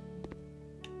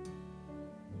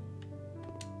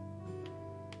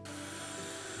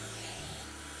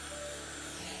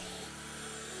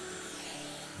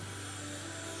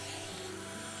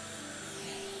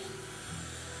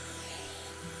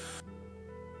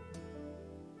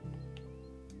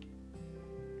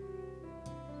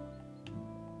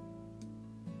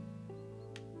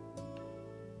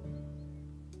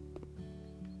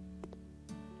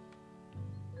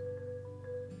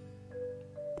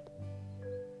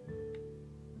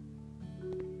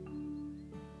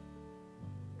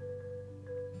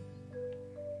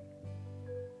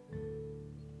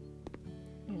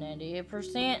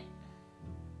 %.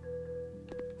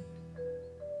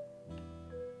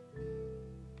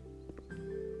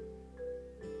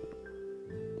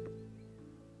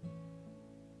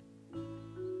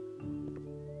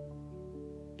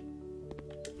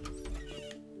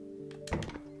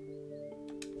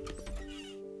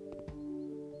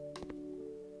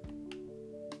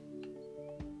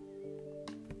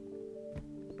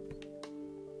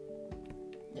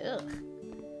 Ugh.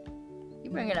 You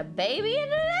bringing a baby into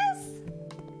this?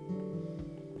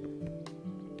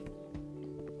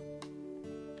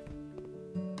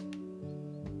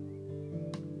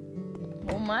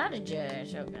 Oh my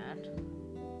judge, oh god.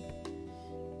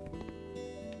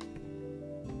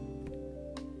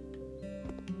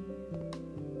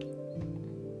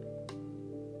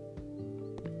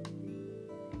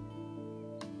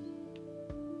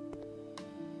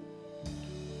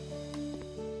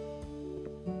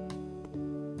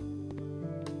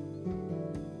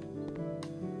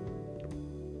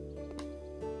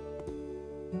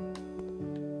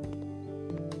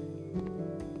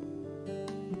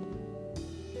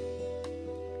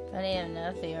 Funny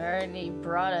enough, they already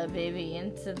brought a baby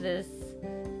into this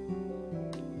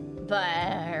by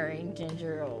hiring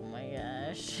Ginger. Oh my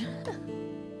gosh.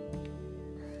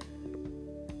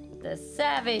 The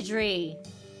savagery.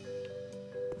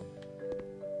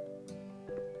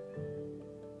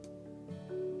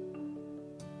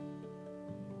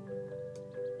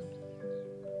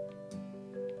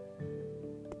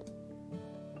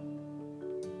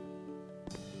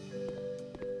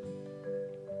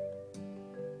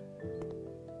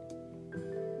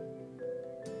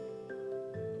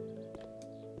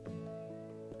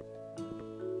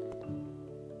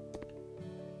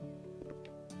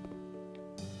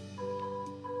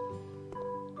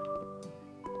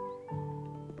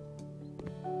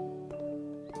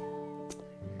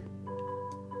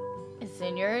 It's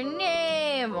in your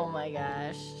name. Oh my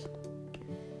gosh.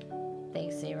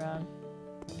 Thanks, Aaron.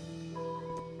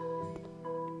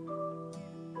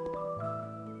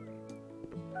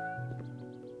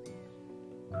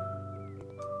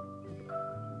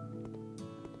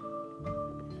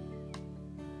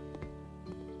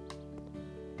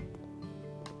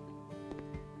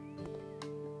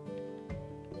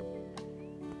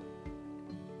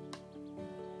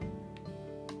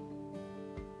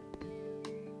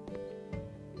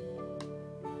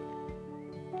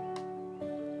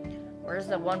 Where's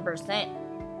the 1%?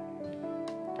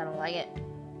 I don't like it.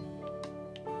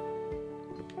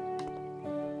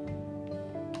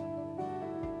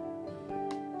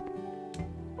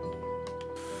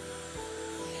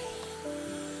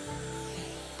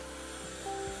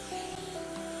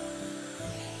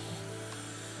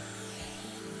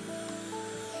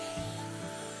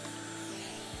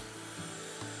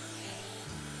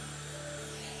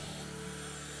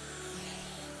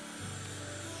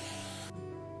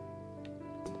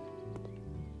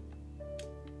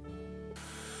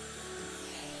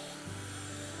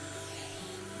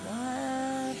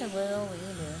 What will we do?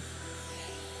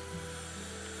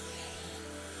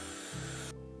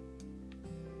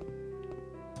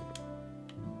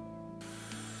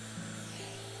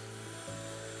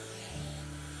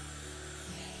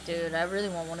 Dude, I really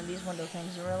want one of these window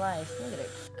things in real life. Look at it.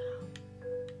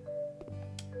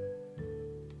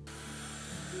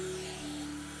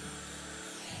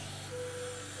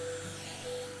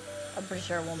 I'm pretty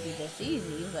sure it won't be this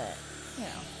easy, but, you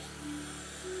know.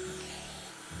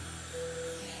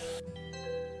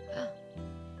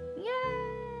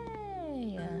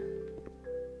 Yay!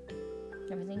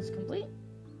 Everything's complete?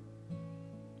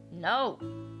 No!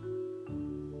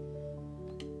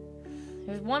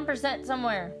 There's 1%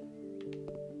 somewhere.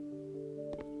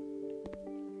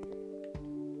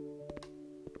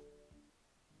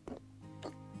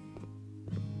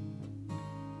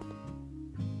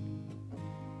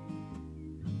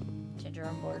 Ginger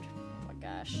on board. Oh my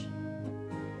gosh.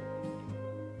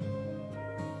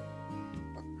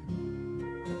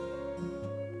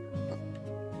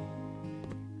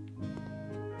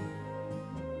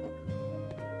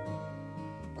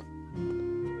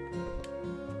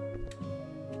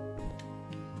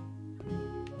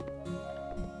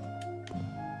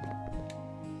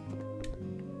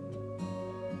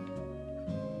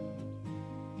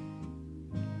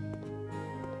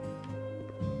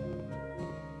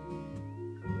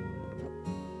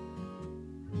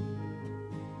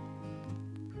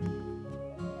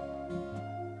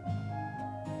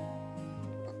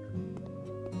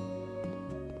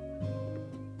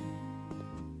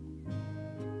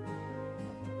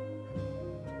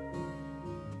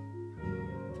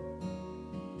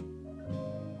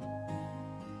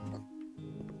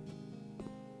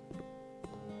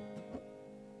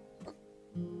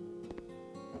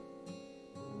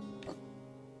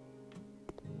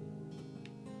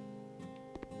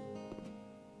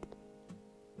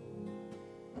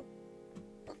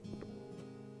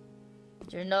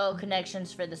 There are no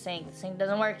connections for the sink. The sink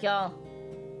doesn't work, y'all.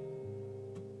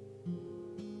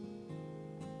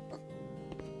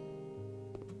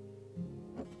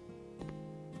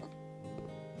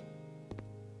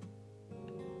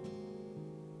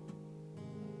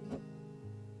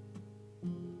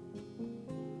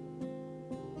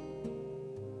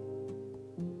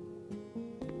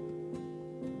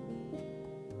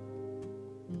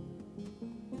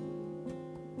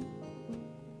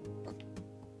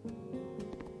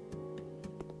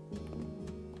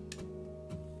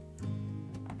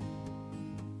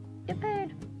 Get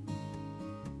paid.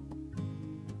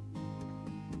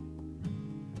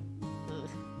 Ugh.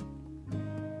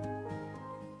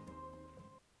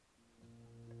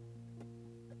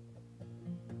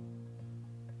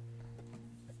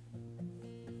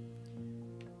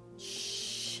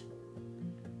 Shh.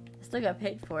 I still got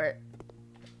paid for it.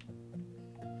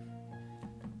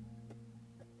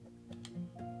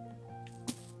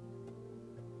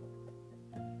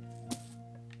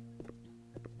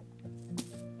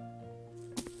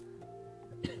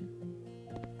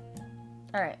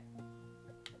 Alright.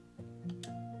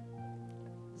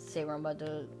 Say we're about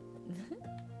to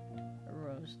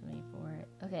roast me for it.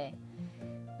 Okay.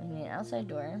 We need an outside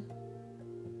door.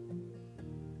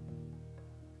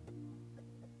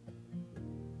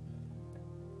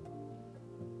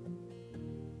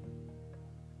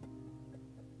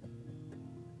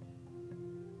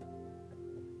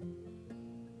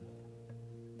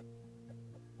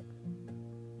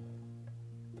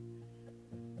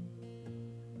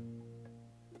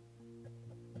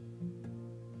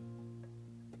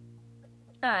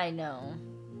 I know.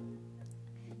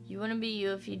 You wouldn't be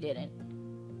you if you didn't.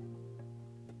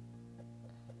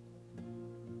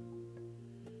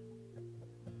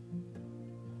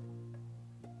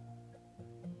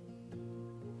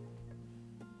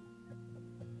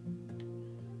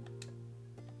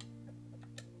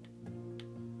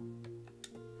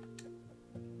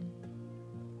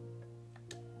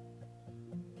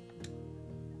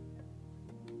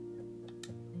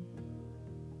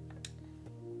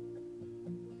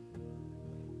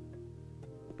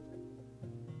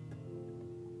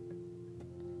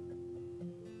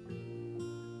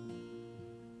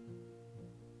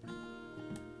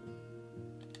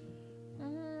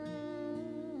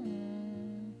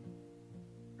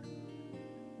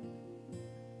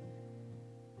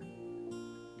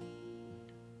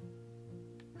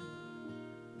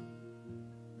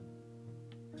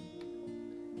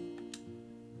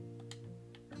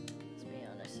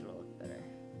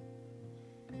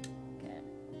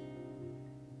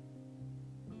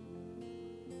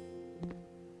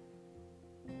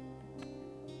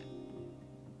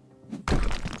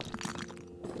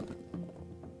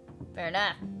 Fair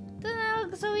enough. Doesn't that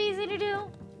look so easy to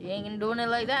do? You ain't gonna doing it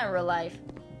like that in real life.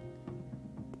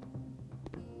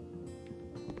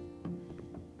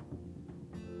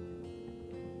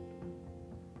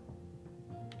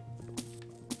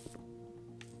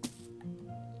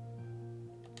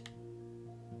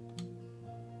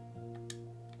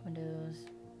 Windows.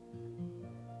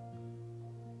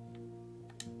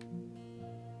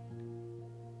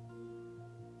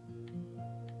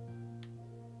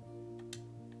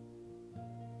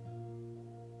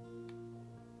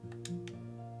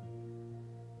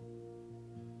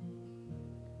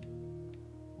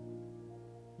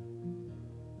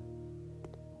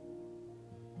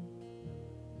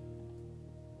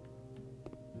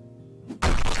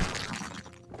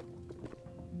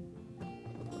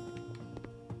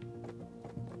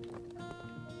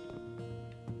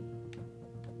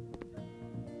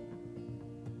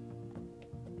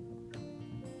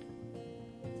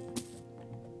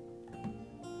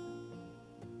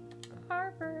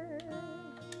 Harper.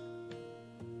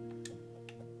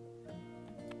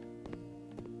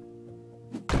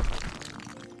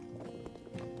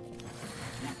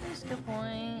 That's a good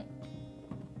point.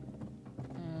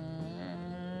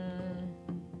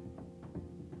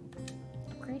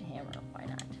 Upgrade hammer, why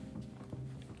not?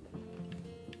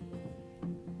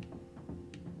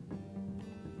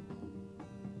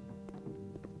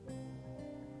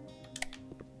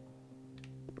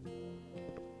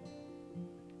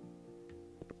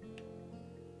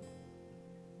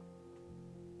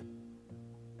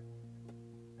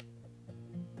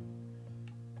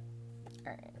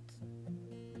 Alright.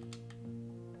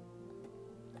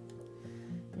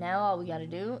 Now all we gotta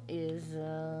do is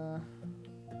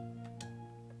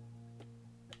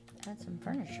add some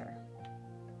furniture.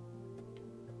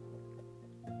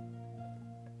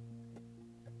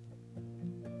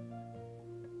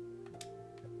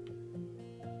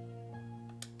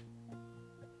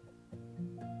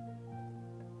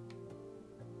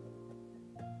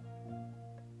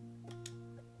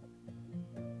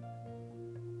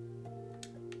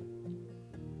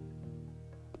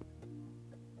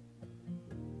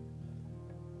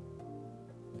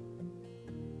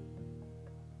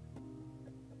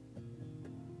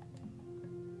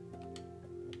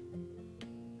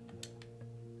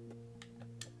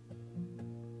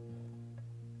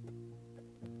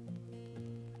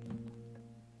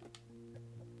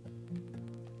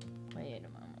 Wait a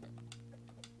moment.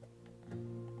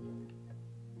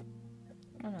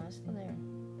 Oh no, it's still there.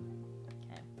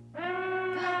 Okay.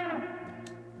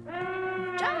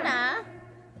 Jonah!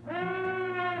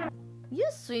 You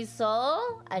sweet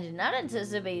soul! I did not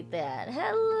anticipate that.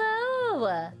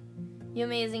 Hello! You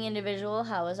amazing individual,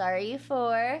 how was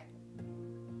RE4?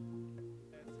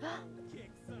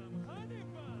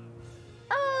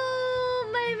 Oh,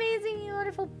 my amazing,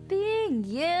 wonderful being,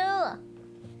 you!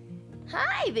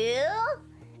 Hi, Bill!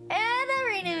 And a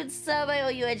renewed sub, I owe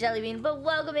you a jelly bean, but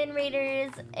welcome in,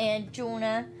 Raiders and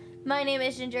Jonah. My name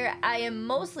is Ginger. I am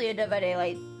mostly a Dead by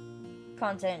Daylight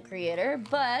content creator,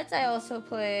 but I also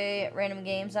play random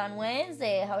games on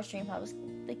Wednesday. How stream? How was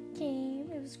the game?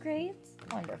 It was great.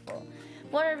 Wonderful.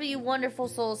 One of you wonderful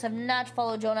souls have not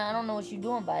followed Jonah. I don't know what you're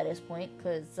doing by this point,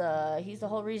 because he's the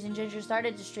whole reason Ginger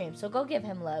started to stream. So go give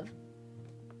him love.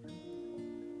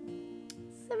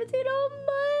 17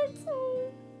 months.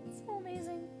 Oh, so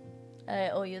amazing. I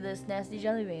owe you this nasty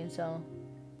jelly bean, so.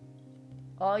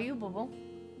 Oh, you boo-boo.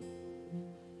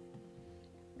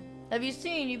 Have you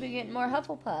seen you've been getting more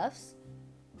Hufflepuffs?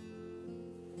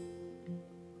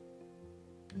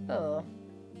 Oh.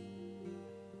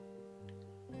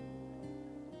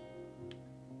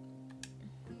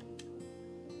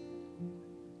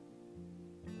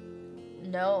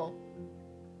 No.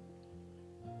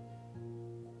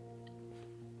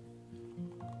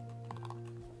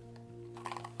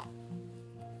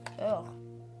 Ugh.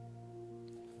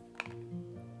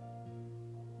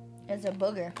 It's a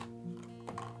booger.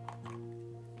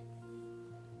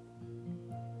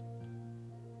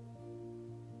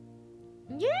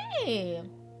 Yay!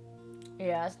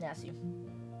 Yeah, it's nasty.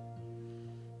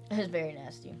 It's very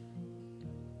nasty.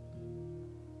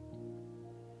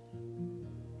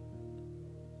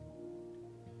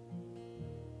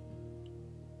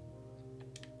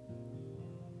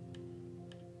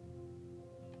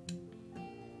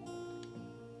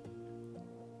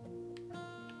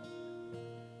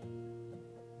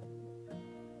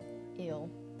 Ew.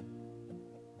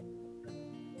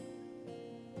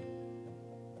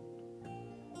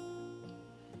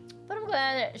 But I'm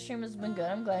glad that stream has been good.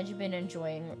 I'm glad you've been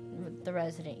enjoying the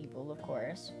Resident Evil, of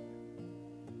course.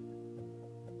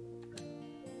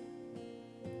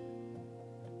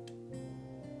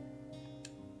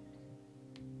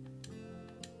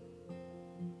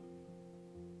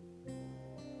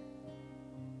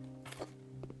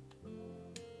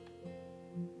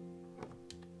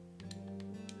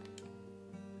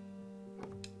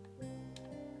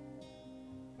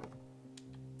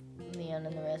 Leon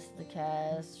and the rest of the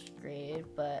cast, great,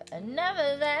 but enough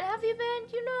of that. Have you been?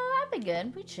 You know, I've been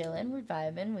good. We chilling, we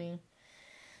vibing, we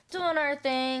doing our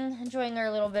thing, enjoying our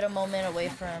little bit of moment away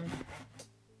from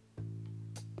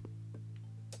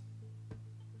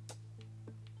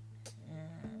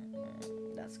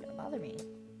that's gonna bother me.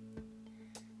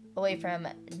 Away from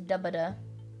Dubada.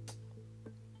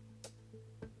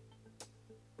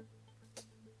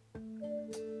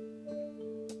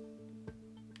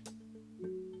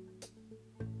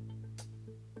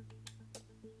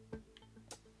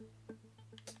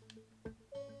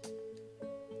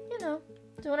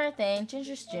 Doing our thing.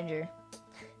 Ginger's Ginger.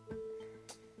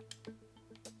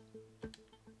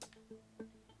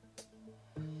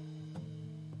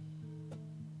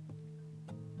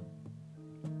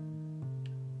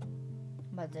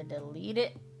 I'm about to delete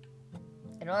it.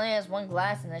 It only has one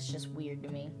glass, and that's just weird to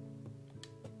me.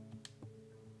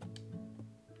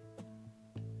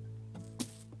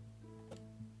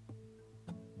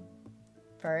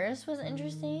 First was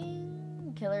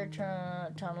interesting. Killer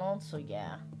tunnel, so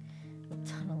yeah.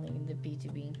 Tunneling the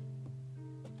B2B.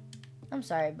 I'm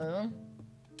sorry, Boo.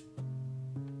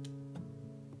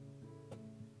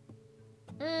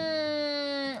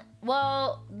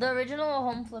 Well, the original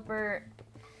Home Flipper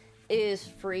is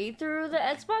free through the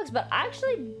Xbox, but I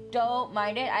actually don't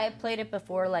mind it. I have played it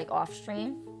before, like off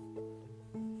stream.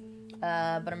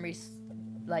 But I'm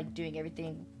like doing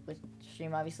everything with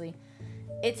stream, obviously.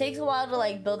 It takes a while to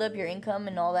like build up your income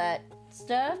and all that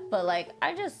stuff, but like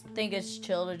I just think it's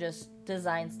chill to just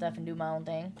design stuff and do my own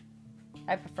thing.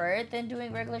 I prefer it than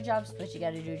doing regular jobs, but you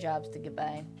gotta do jobs to get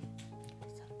by.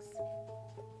 Sucks.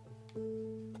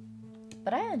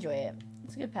 But I enjoy it.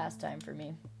 It's a good pastime for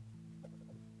me.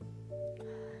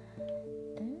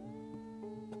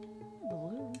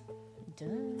 Blue.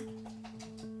 Duh.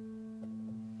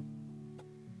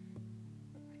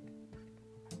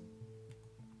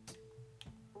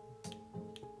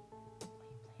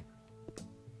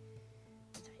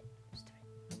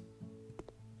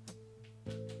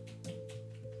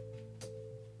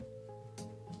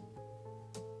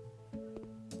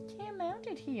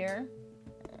 Here.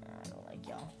 I don't like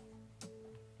y'all.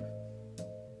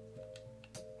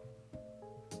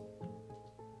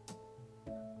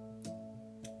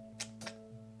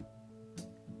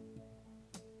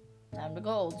 Time to go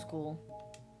old school.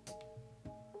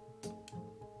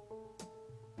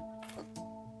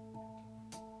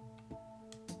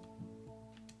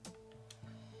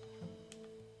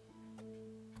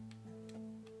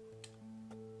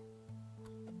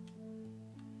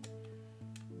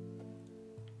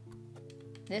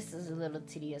 This is a little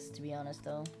tedious, to be honest,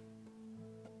 though.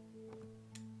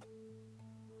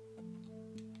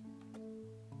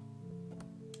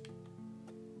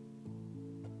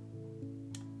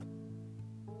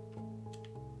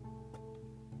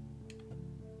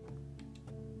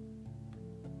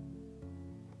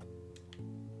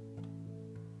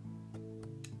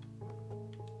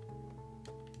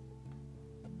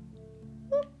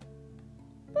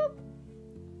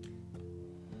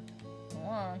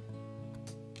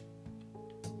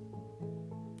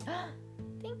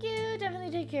 Thank you.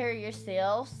 Definitely take care of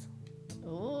yourselves.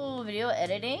 Ooh, video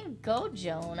editing. Go,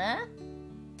 Jonah.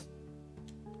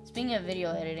 Speaking of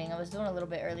video editing, I was doing a little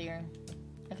bit earlier.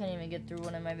 I couldn't even get through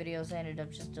one of my videos. I ended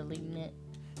up just deleting it.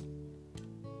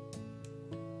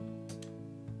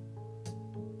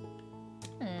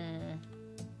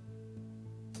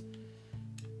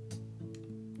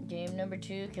 Game number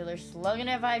 2, Killer slugging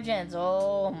at 5 gens.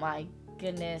 Oh my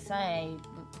goodness.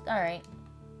 Alright.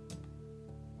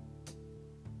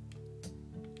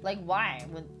 Like, why?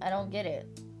 I don't get it.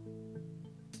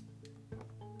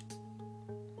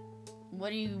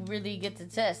 What do you really get to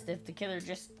test if the killer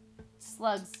just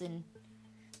slugs in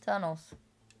tunnels?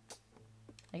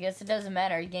 I guess it doesn't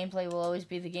matter. Gameplay will always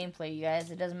be the gameplay, you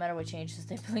guys. It doesn't matter what changes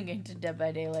they bring into Dead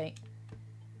by Daylight.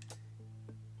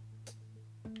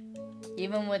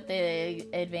 Even with the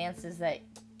advances that,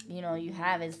 you know, you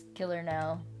have as killer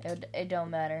now, it don't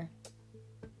matter.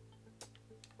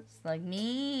 Slug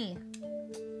me.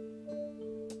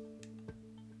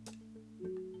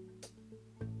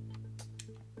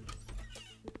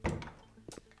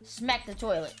 Smack the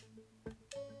toilet.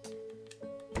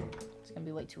 It's gonna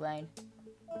be way too wide.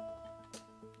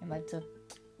 I'm about to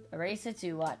erase it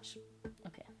too, watch.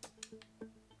 Okay.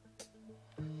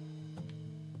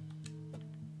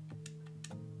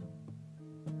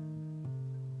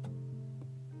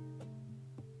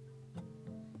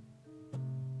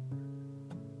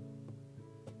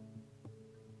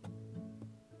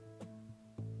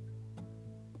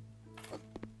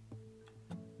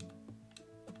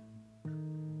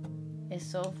 It's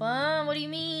so fun. What do you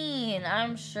mean?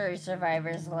 I'm sure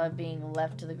survivors love being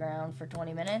left to the ground for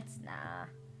 20 minutes. Nah.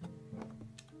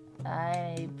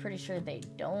 I'm pretty sure they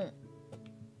don't.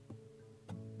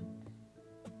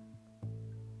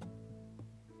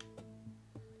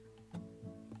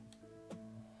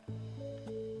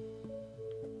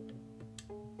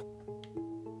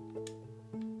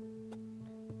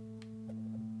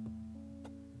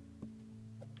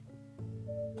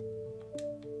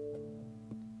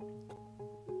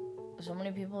 So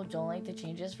many people don't like the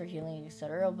changes for healing,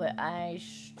 etc. But I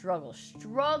struggle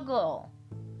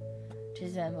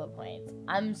to send input points.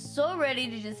 I'm so ready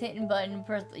to just hit a button.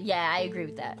 Yeah, I agree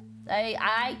with that.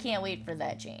 I can't wait for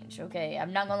that change. Okay,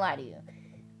 I'm not gonna lie to you.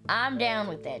 I'm down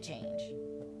with that change.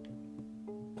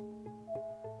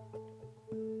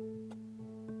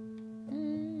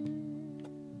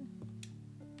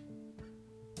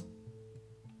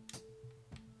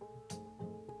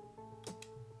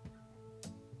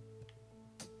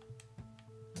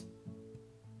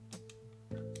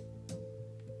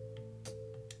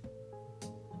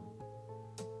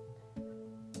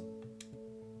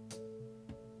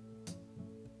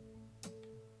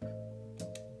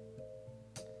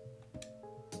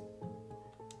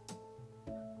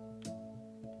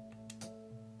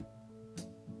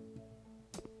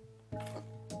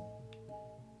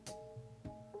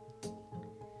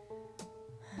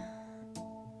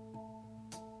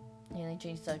 Healing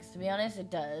change sucks. To be honest, it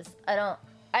does. I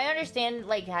understand,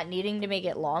 like, needing to make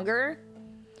it longer,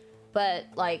 but,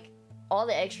 like, all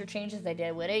the extra changes they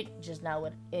did with it, just not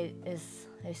what it is.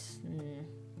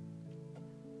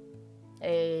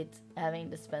 It's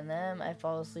having to spend them. I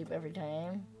fall asleep every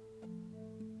time.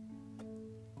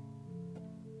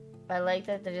 I like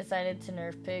that they decided to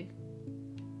nerf Pig.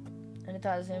 And I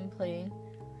thought it was him playing.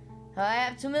 I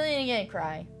have 2 million again,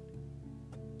 cry.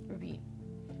 Repeat.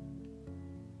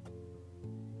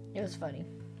 It was funny.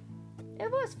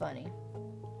 It was funny.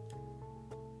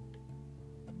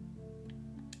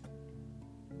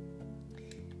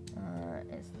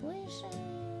 Installation.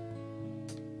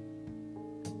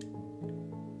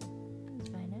 Let's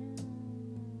find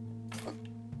out.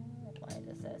 Why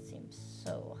does that seem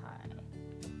so high?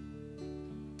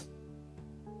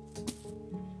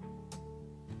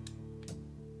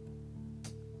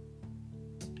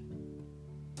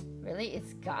 Really?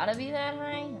 It's gotta be that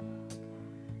high?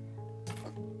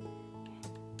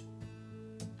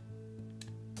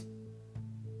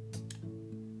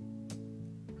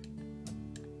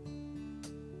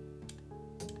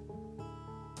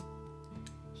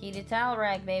 Heated towel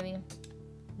rack, baby.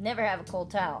 Never have a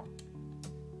cold towel.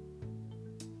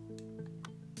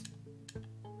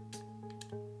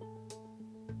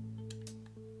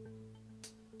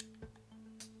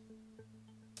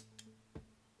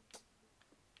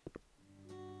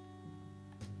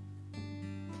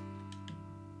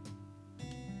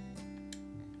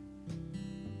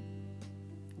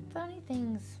 Funny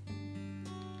things.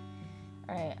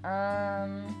 Alright,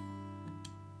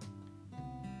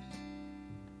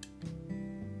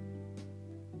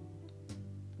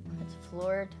 what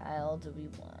floor tile do we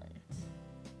want?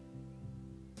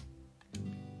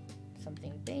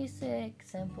 Something basic,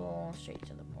 simple, straight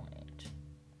to the point.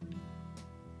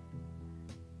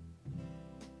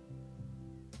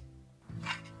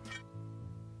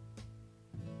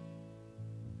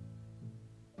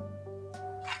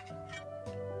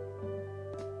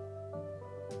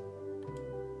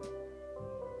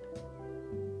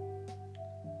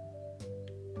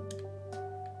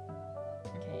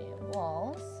 Okay,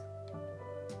 walls.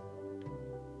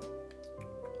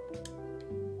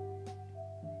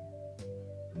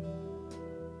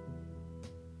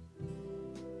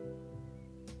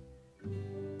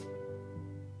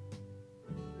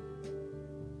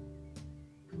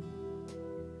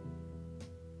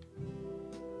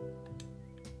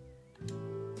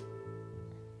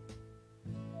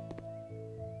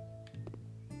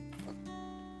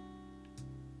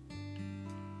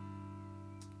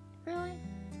 Really?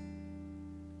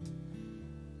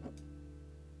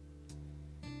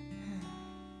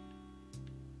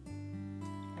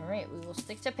 Alright, we will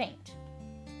stick to paint.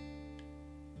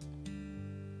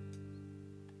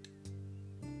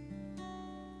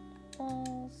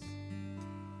 Walls.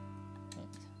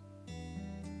 Paint.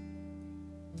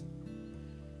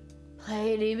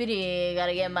 Play DVD.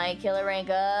 Gotta get my killer rank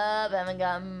up. Haven't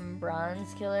gotten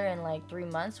bronze killer in like 3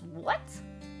 months. What?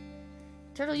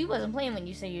 Turtle, you wasn't playing when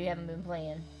you say you haven't been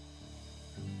playing.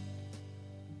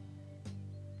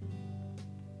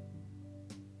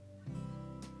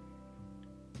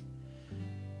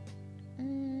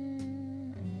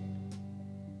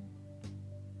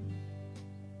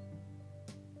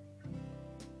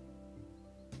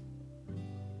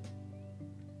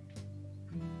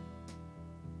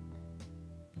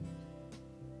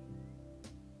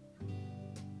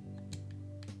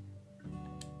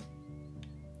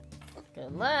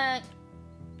 Good luck.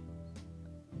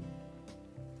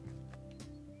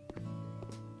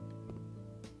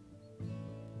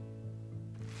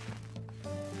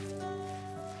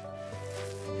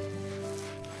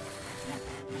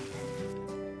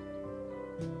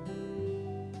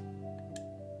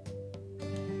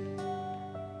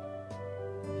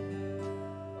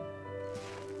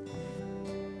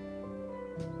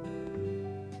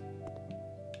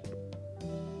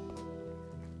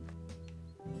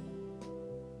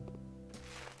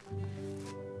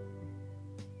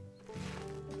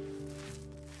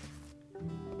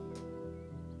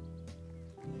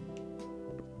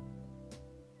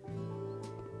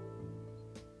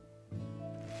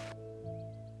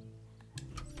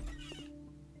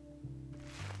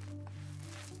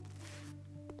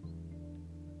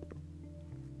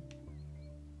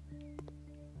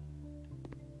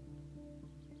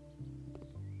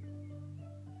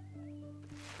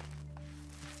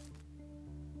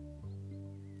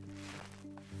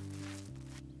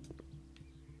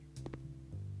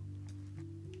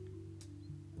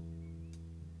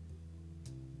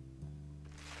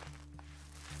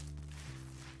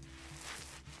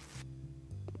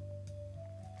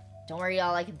 Don't worry,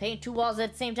 y'all. I can paint 2 walls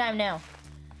at the same time now.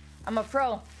 I'm a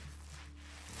pro.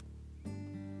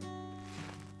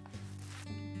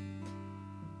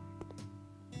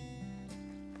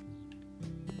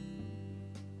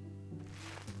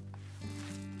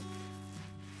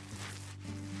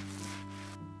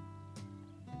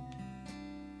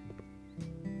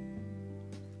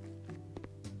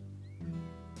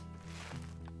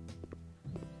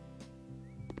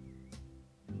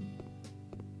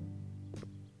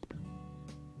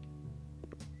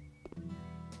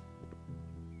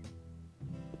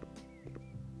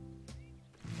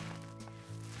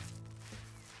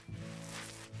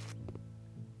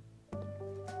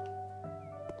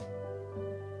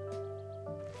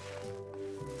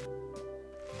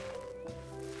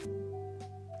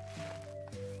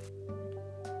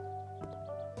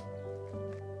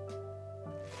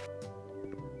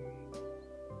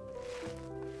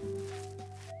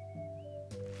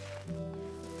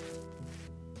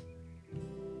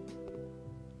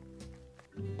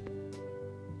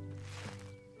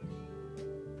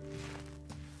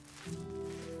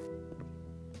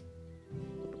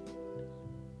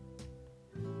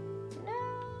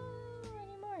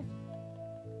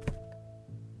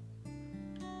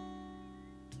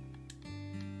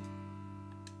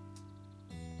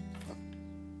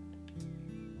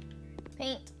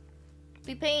 Paint.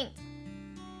 Be paint.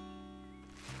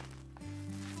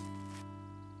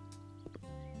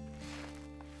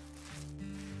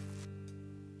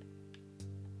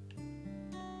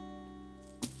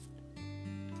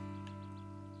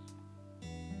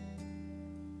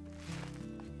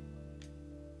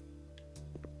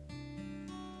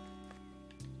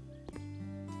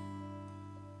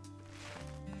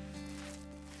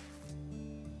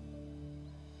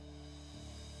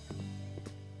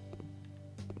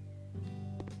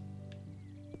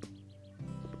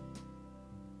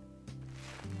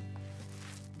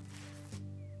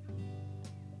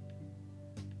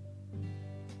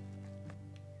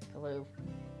 blue.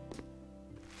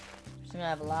 Just gonna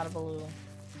have a lot of blue.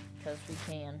 Because we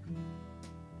can.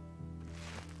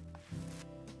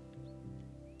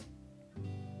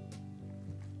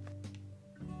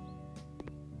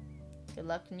 Good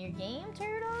luck in your game,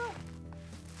 Turtle.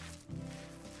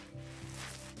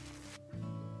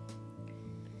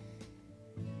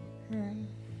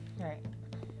 Alright.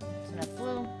 That's enough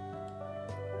blue.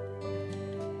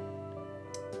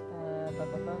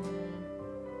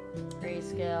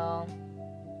 Grayscale.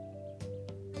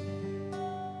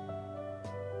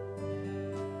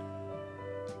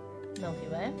 Milky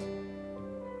Way.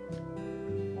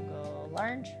 We'll go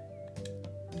large.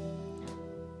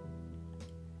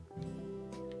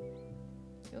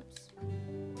 Oops.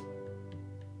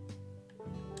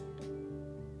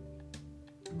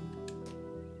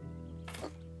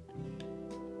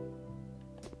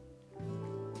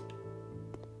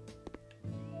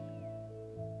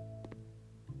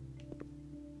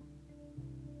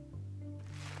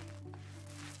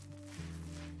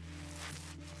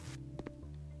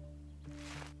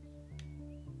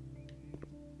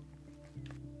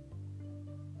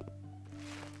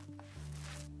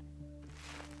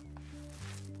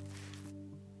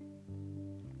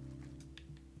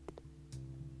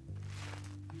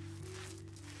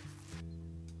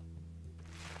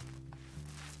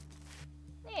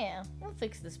 Yeah, we'll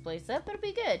fix this place up. It'll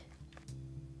be good.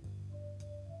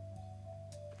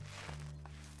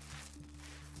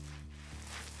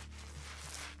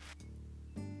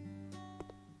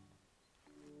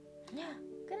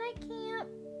 Good night, camp.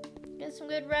 Get some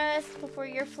good rest before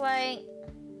your flight.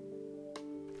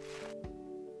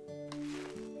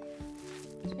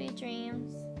 Sweet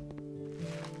dreams.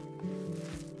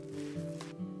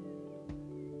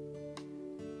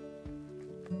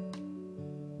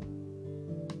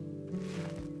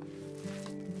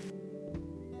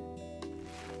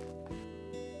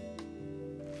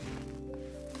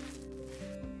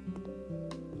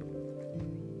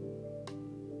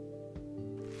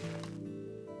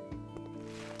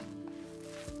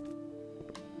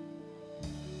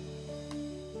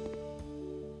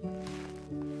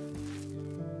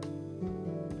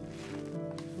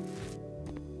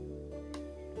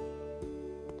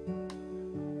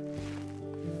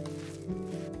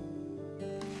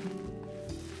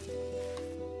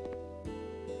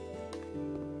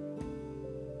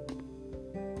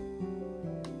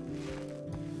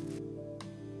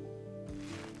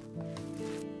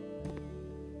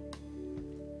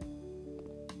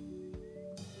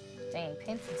 Dang,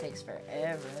 pencil takes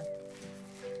forever.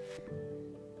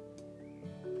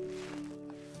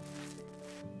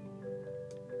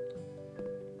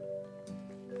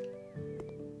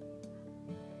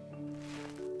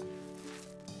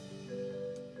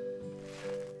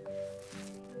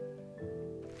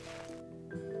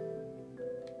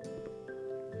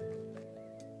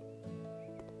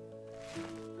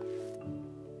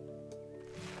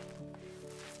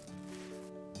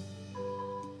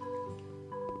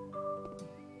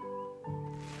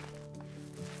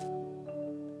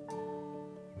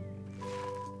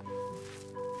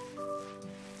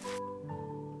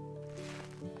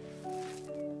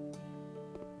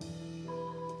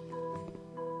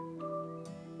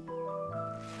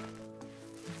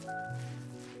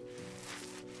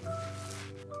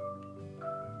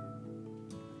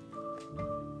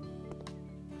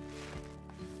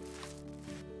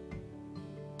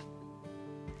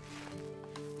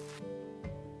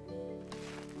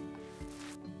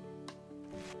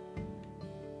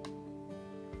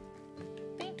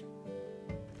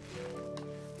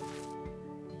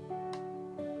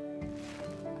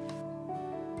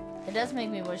 It does make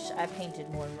me wish I painted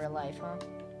more in real life, huh?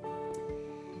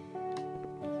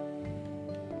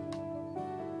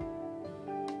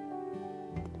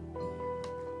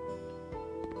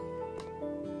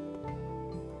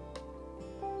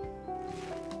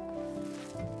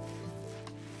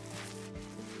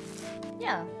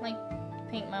 Yeah, like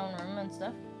paint my own room and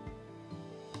stuff.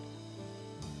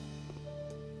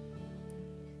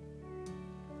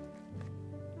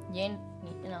 You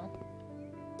know,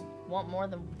 want more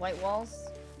than white walls?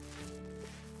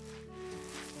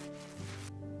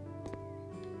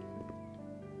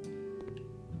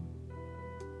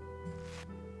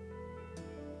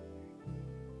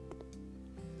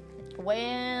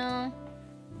 Well...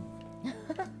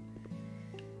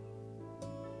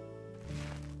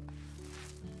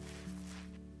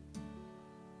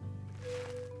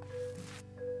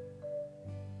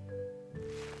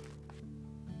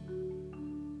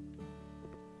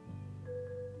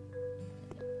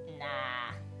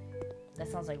 That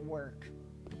sounds like work.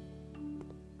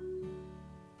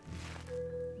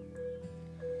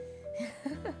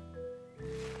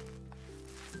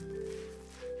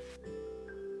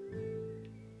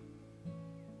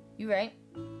 You right.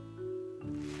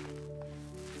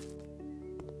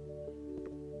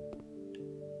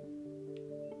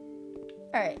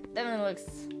 Alright, that one looks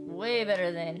way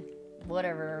better than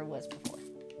whatever it was before.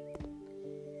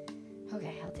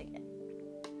 Okay, I'll take it.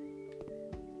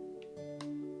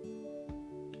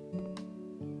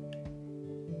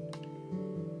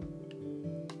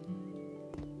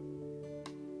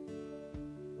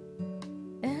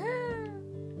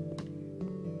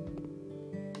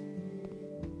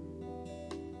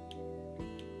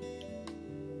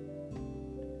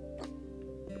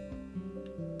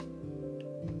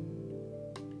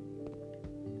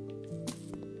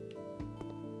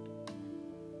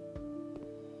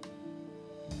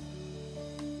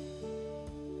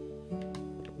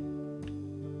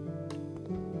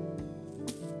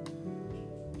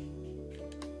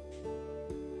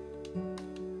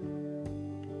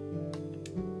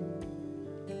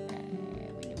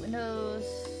 Windows.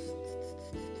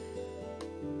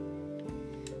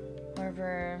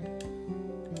 Harbor.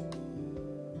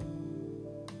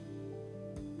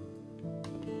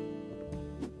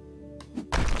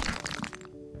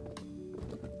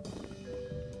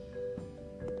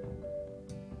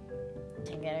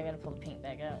 Dang it, I gotta pull the paint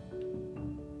back out.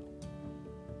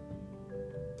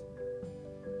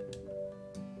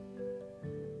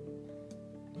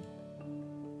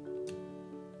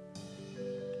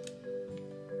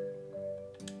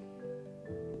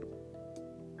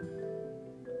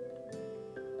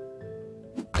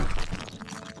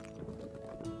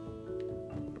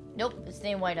 Nope, it's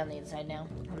staying white on the inside now.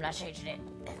 I'm not changing it.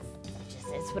 It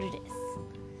just is what it is.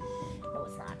 No,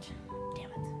 it's not. Damn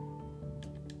it.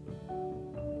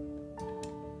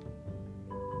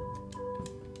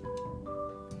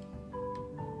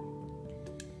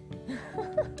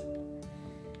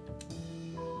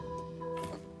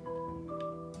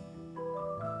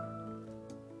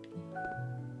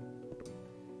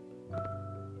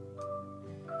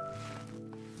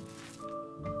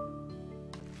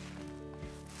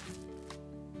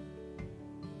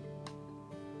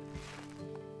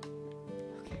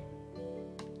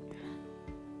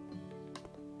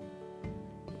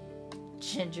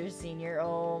 Ginger Senior,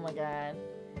 oh my god.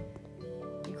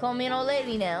 You call me an old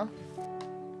lady now.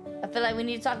 I feel like we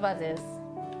need to talk about this.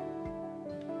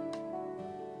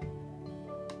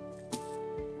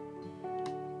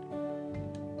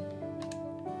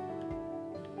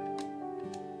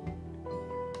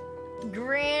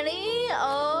 Granny,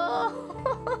 oh.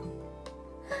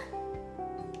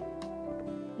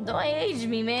 Don't age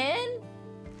me, man.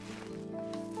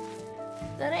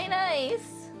 That ain't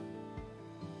nice.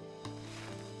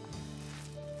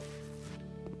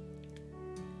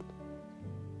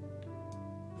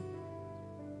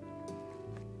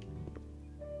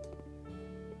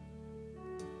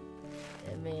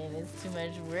 Man, it's too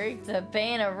much work to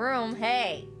paint a room.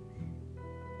 Hey!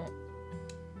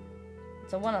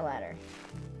 It's a one-a-ladder.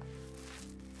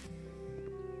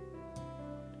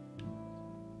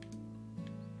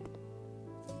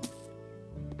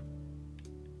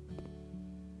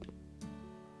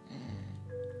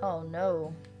 Oh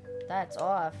no. That's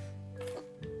off.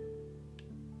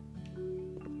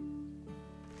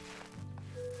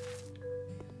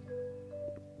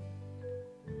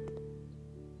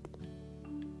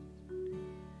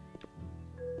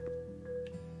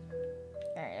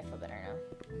 Alright, I feel better now.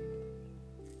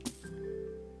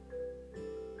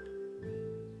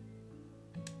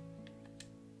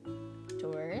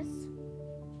 Doors.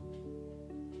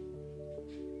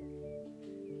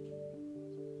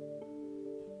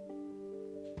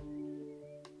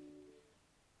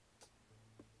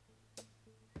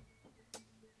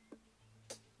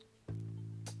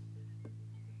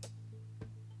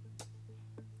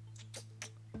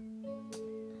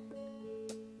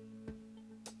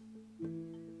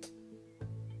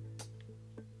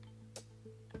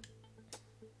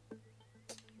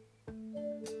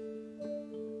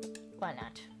 Why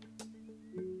not?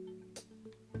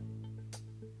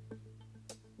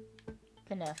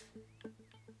 Enough.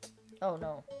 Oh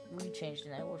no, we changed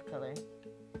in that wood color.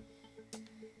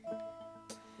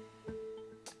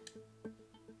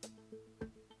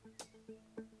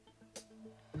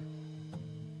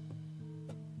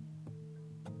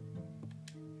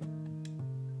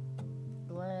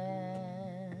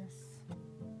 Glass.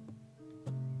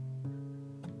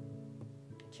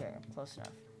 Sure, close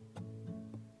enough.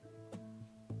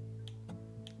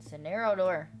 It's a narrow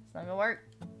door. It's not gonna work.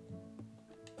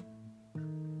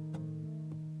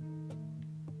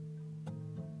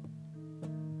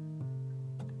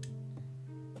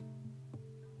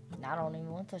 I don't even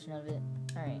want to touch none of it.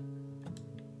 Alright.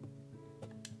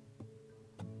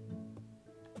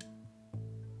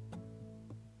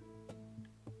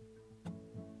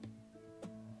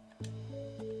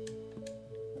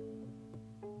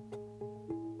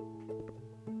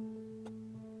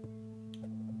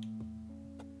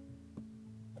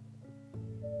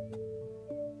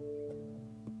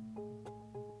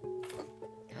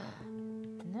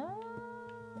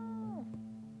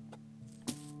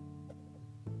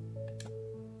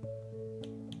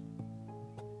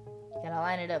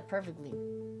 line it up perfectly.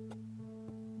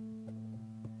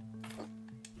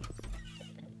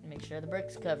 Make sure the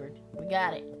brick's covered. We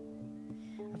got it.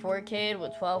 A 4 kid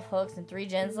with 12 hooks and 3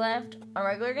 gens left on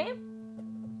regular game?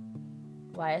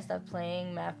 Why I stopped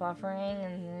playing map offering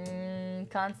and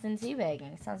constant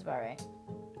teabagging. Sounds about right.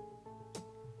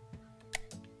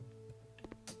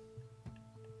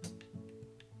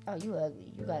 Oh, you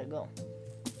ugly. You gotta go.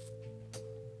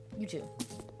 You too.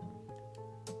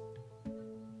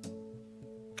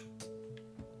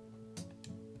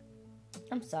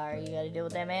 I'm sorry you gotta deal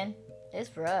with that, man.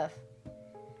 It's rough.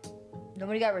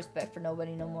 Nobody got respect for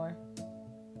nobody no more.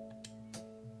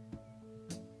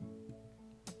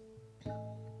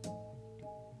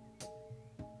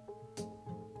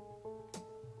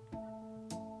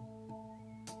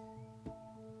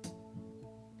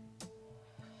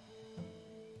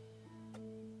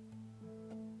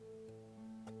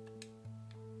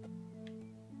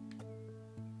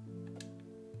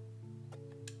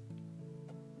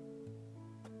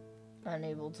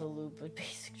 Unable to loop with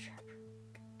basic trapper.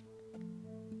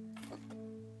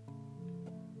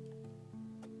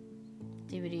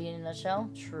 DVD in a nutshell?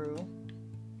 True.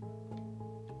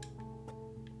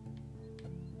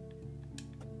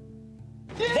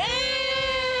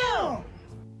 Damn!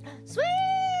 Sweet!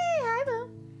 Hi, boo.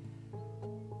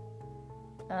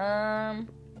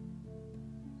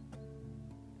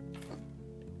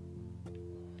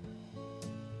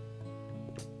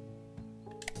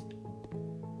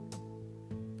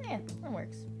 Yeah, that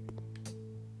works.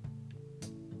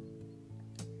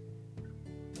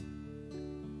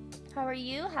 How are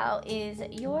you? How is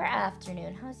your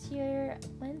afternoon? How's your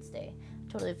Wednesday?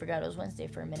 Totally forgot it was Wednesday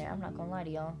for a minute. I'm not gonna lie to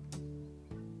y'all.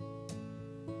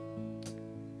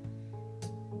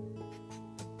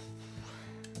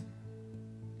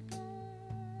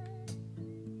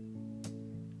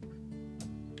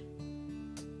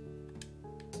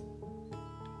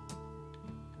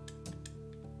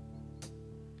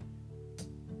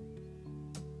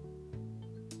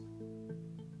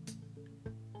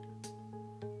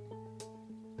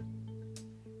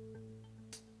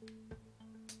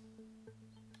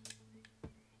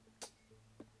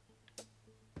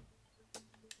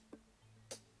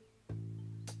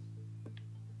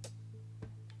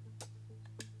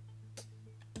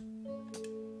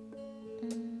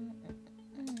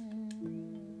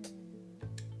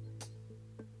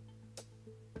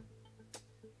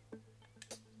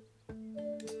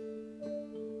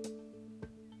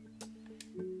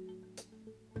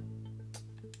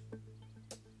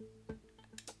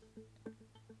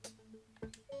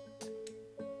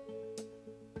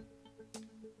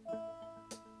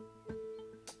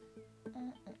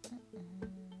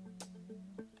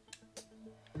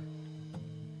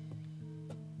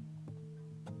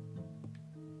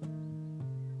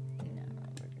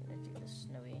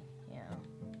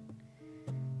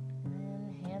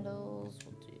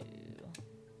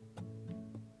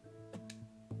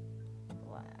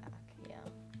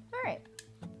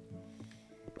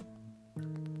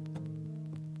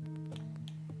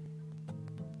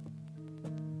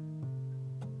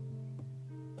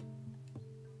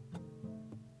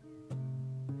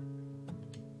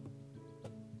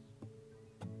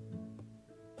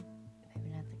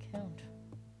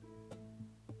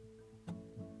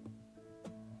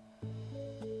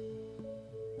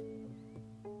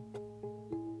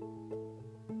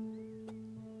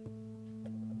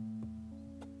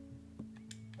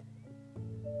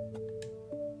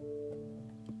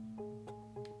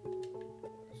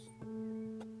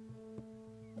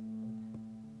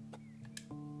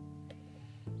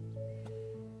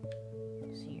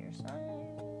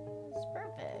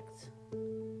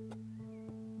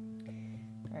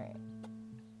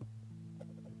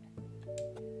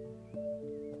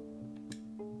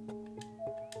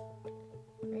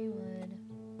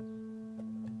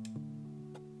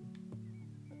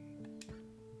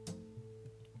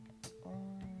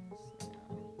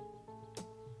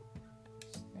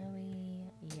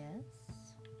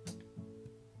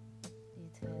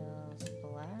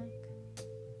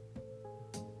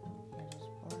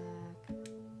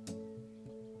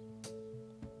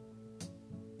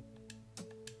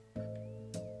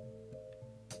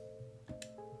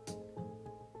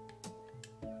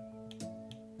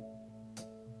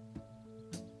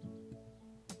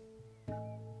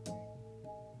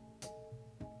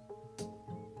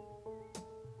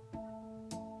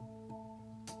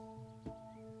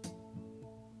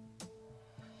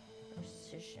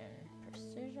 Precision.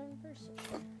 Okay.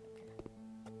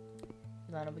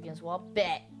 Line up against wall.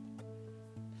 Bet.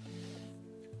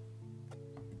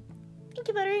 Thank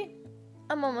you, buddy.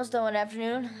 I'm almost done with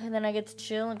afternoon, and then I get to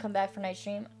chill and come back for night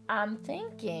stream. I'm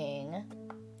thinking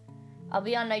I'll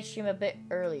be on night stream a bit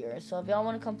earlier. So if y'all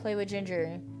want to come play with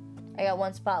Ginger, I got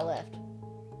one spot left.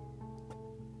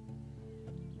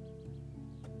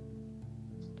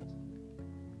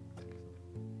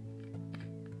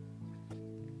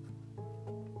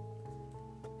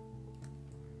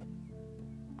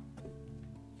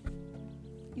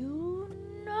 You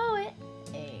know it.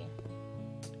 Hey.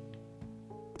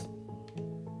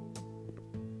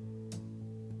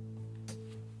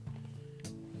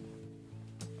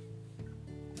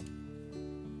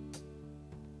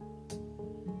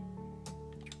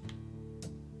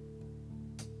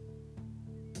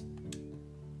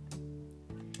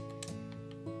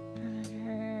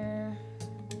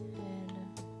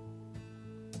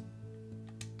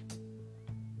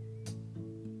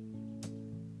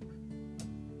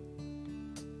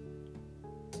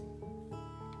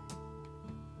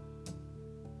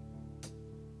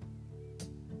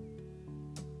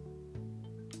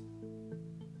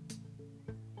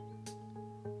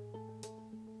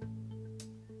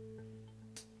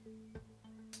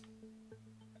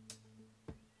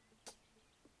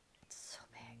 So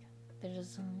big. They're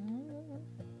just.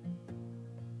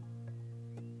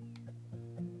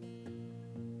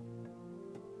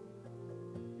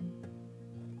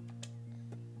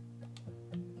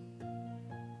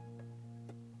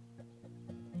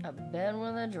 A bed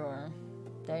with a drawer.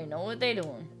 They know what they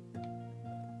doing.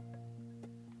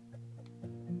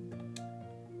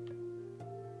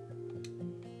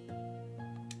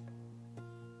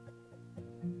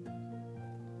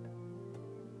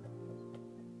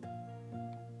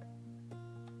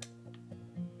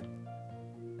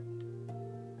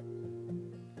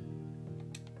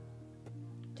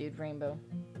 Dude, Rainbow.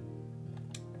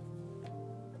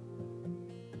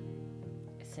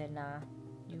 I said, nah.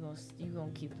 You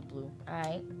gonna keep the blue.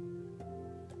 Alright.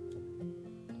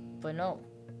 But no.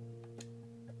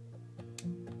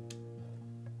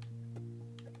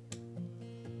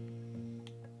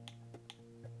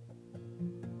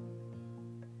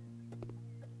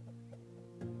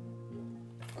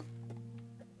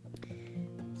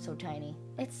 So tiny.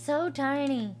 It's so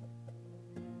tiny.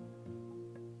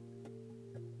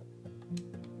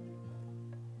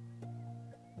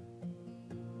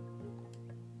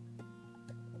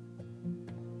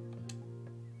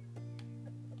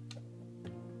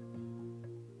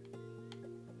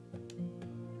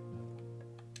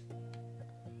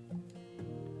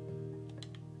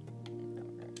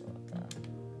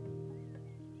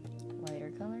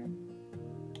 Lighter color.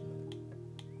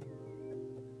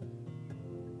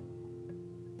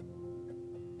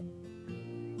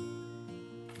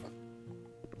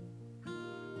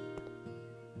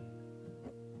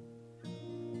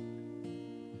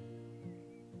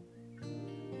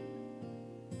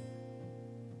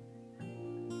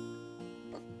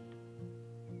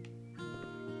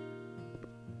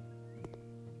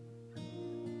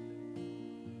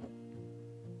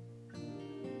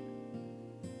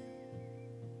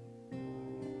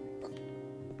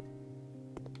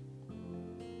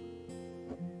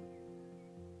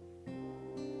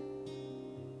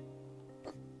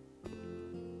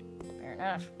 Fair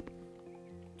enough.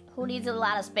 Who needs a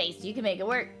lot of space? You can make it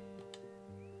work.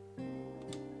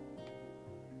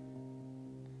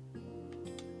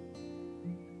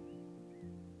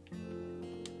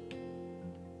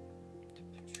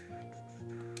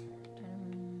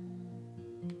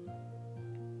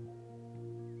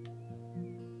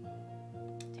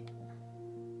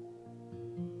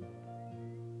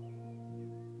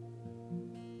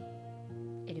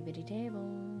 Itty bitty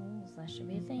tables. That should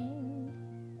be a thing.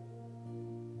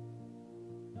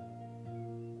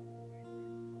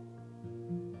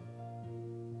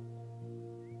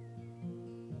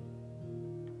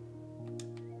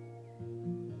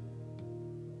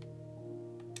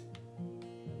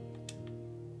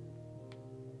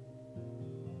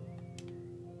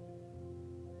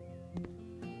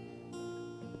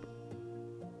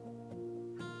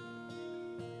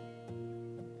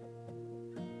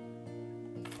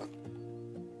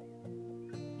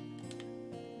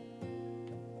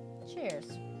 Cheers.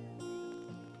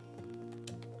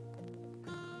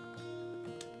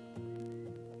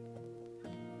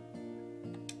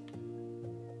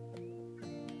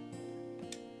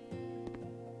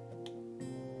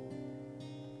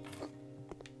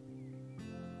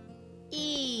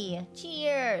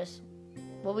 Cheers.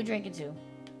 What we drinking to?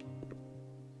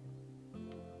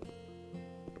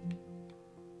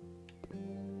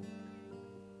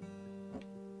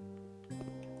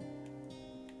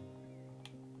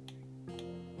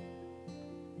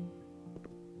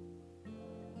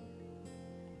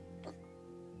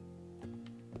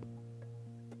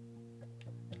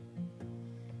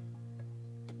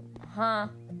 Uh-huh.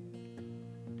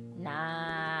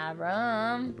 Nah,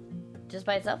 rum. Just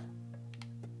by itself?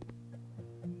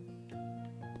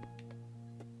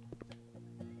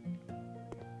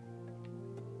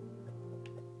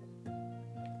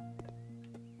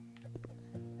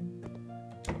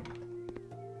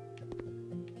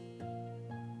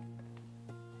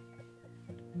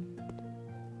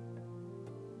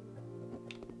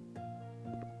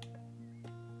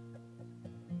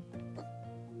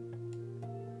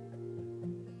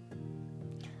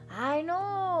 I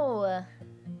know.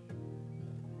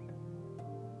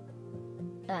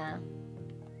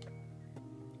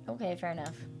 Okay, fair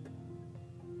enough.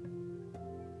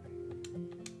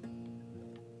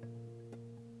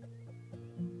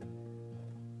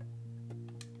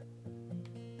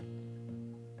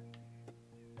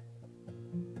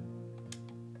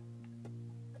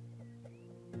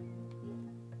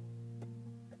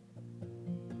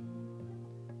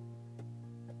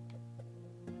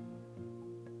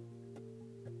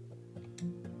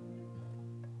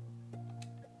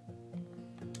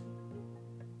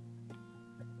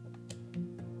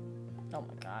 Oh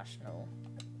my gosh, no.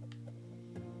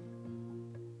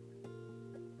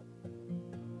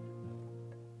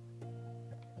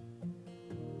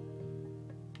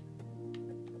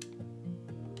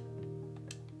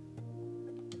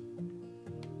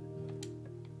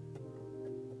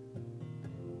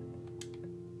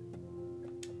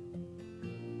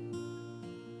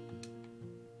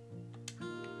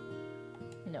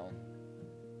 No.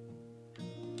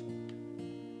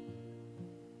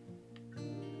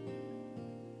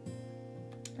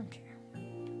 I'm sure.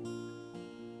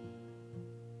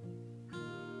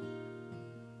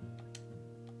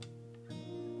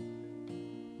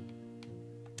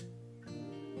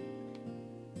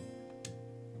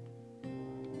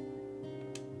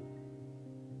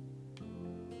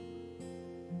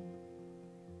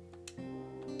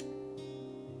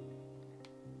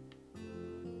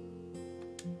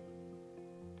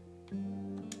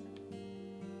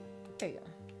 There you go.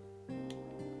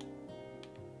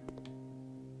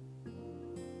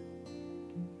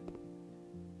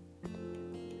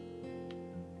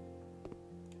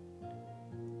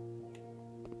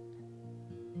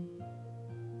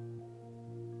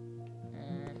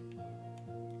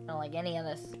 I don't like any of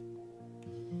this.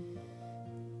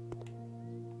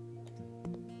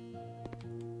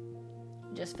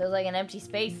 Just feels like an empty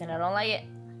space and I don't like it.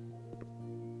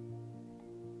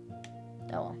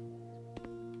 Oh well.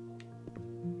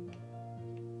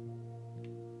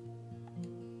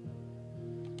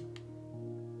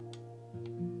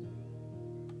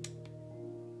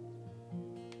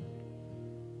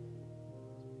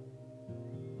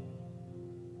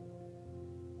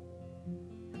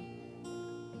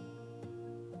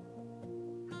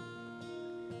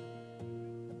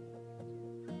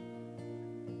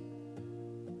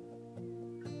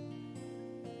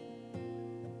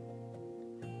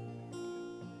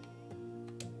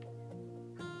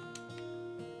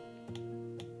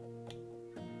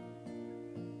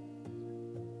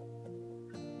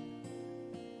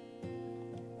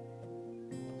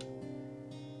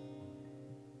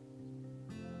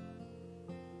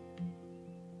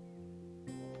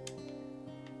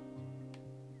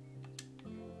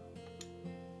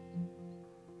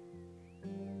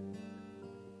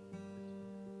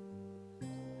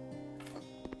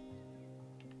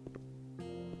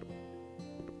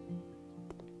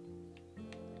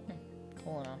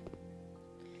 Hold on.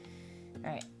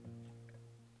 Alright.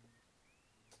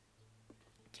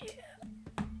 Yeah.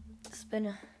 It's been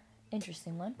an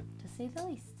interesting one, to say the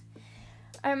least.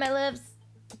 Alright, my loves.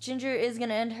 Ginger is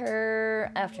gonna end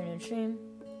her afternoon stream.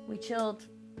 We chilled.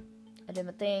 I did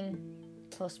my thing.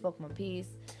 Spoke my piece.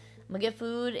 I'm gonna get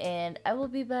food, and I will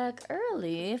be back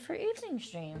early for evening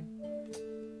stream.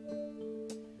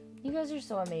 You guys are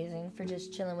so amazing for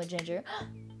just chilling with Ginger.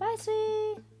 Bye,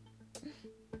 sweet.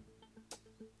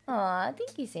 Aw,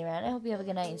 thank you, Sayran. I hope you have a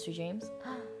good night and sweet dreams.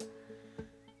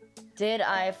 Did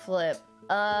I flip?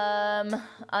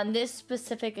 On this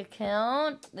specific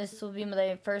account, this will be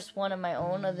my first one of my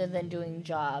own other than doing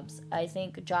jobs. I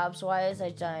think jobs-wise,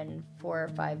 I've done 4 or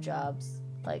 5 jobs,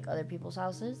 like other people's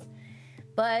houses.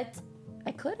 But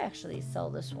I could actually sell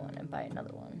this one and buy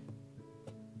another one.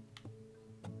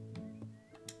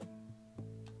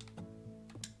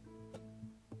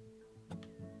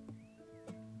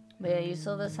 But yeah, you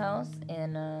sell this house,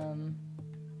 and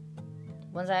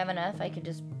once I have enough, I could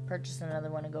just purchase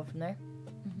another one and go from there.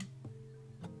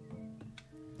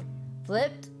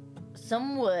 Flipped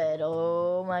some wood.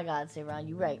 Oh my god, Sayron,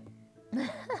 you right. I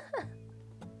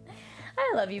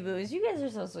love you, boos. You guys are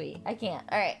so sweet. I can't.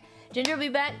 Alright. Ginger will be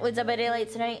back with Dead by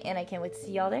Daylight tonight, and I can't wait to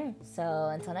see y'all there. So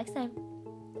until next time.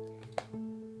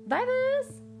 Bye,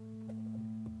 boos.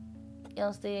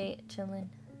 Y'all stay chillin'.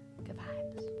 Good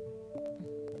vibes.